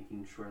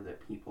making sure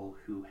that people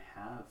who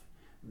have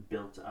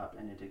built up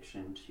an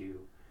addiction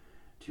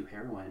to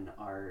heroin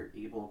are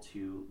able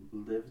to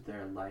live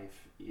their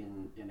life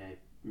in a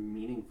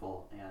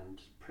meaningful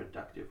and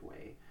productive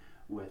way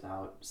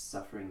without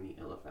suffering the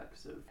ill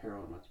effects of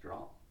heroin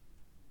withdrawal.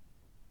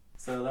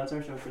 So that's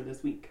our show for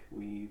this week.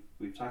 We've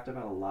talked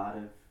about a lot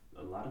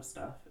of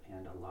stuff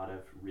and a lot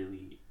of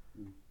really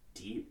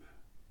deep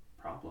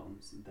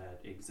problems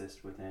that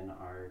exist within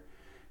our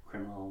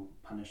criminal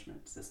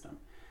punishment system.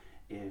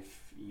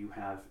 If you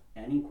have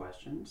any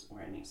questions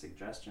or any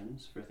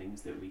suggestions for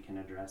things that we can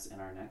address in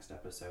our next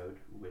episode,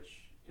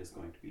 which is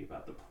going to be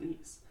about the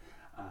police,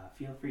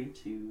 feel free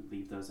to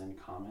leave those in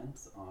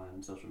comments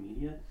on social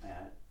media.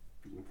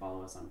 You can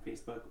follow us on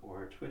Facebook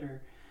or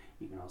Twitter.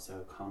 You can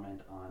also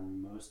comment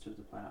on most of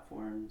the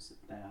platforms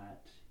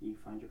that you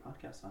find your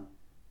podcast on.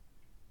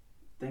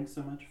 Thanks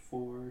so much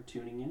for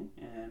tuning in,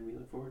 and we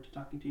look forward to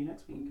talking to you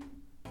next week.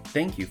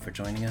 Thank you for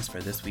joining us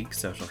for this week's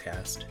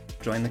Socialcast.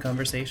 Join the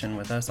conversation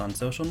with us on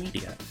social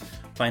media.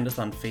 Find us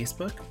on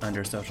Facebook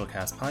under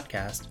Socialcast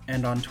Podcast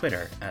and on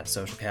Twitter at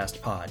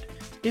SocialcastPod.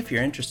 If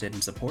you're interested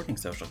in supporting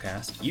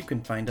Socialcast, you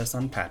can find us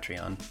on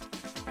Patreon.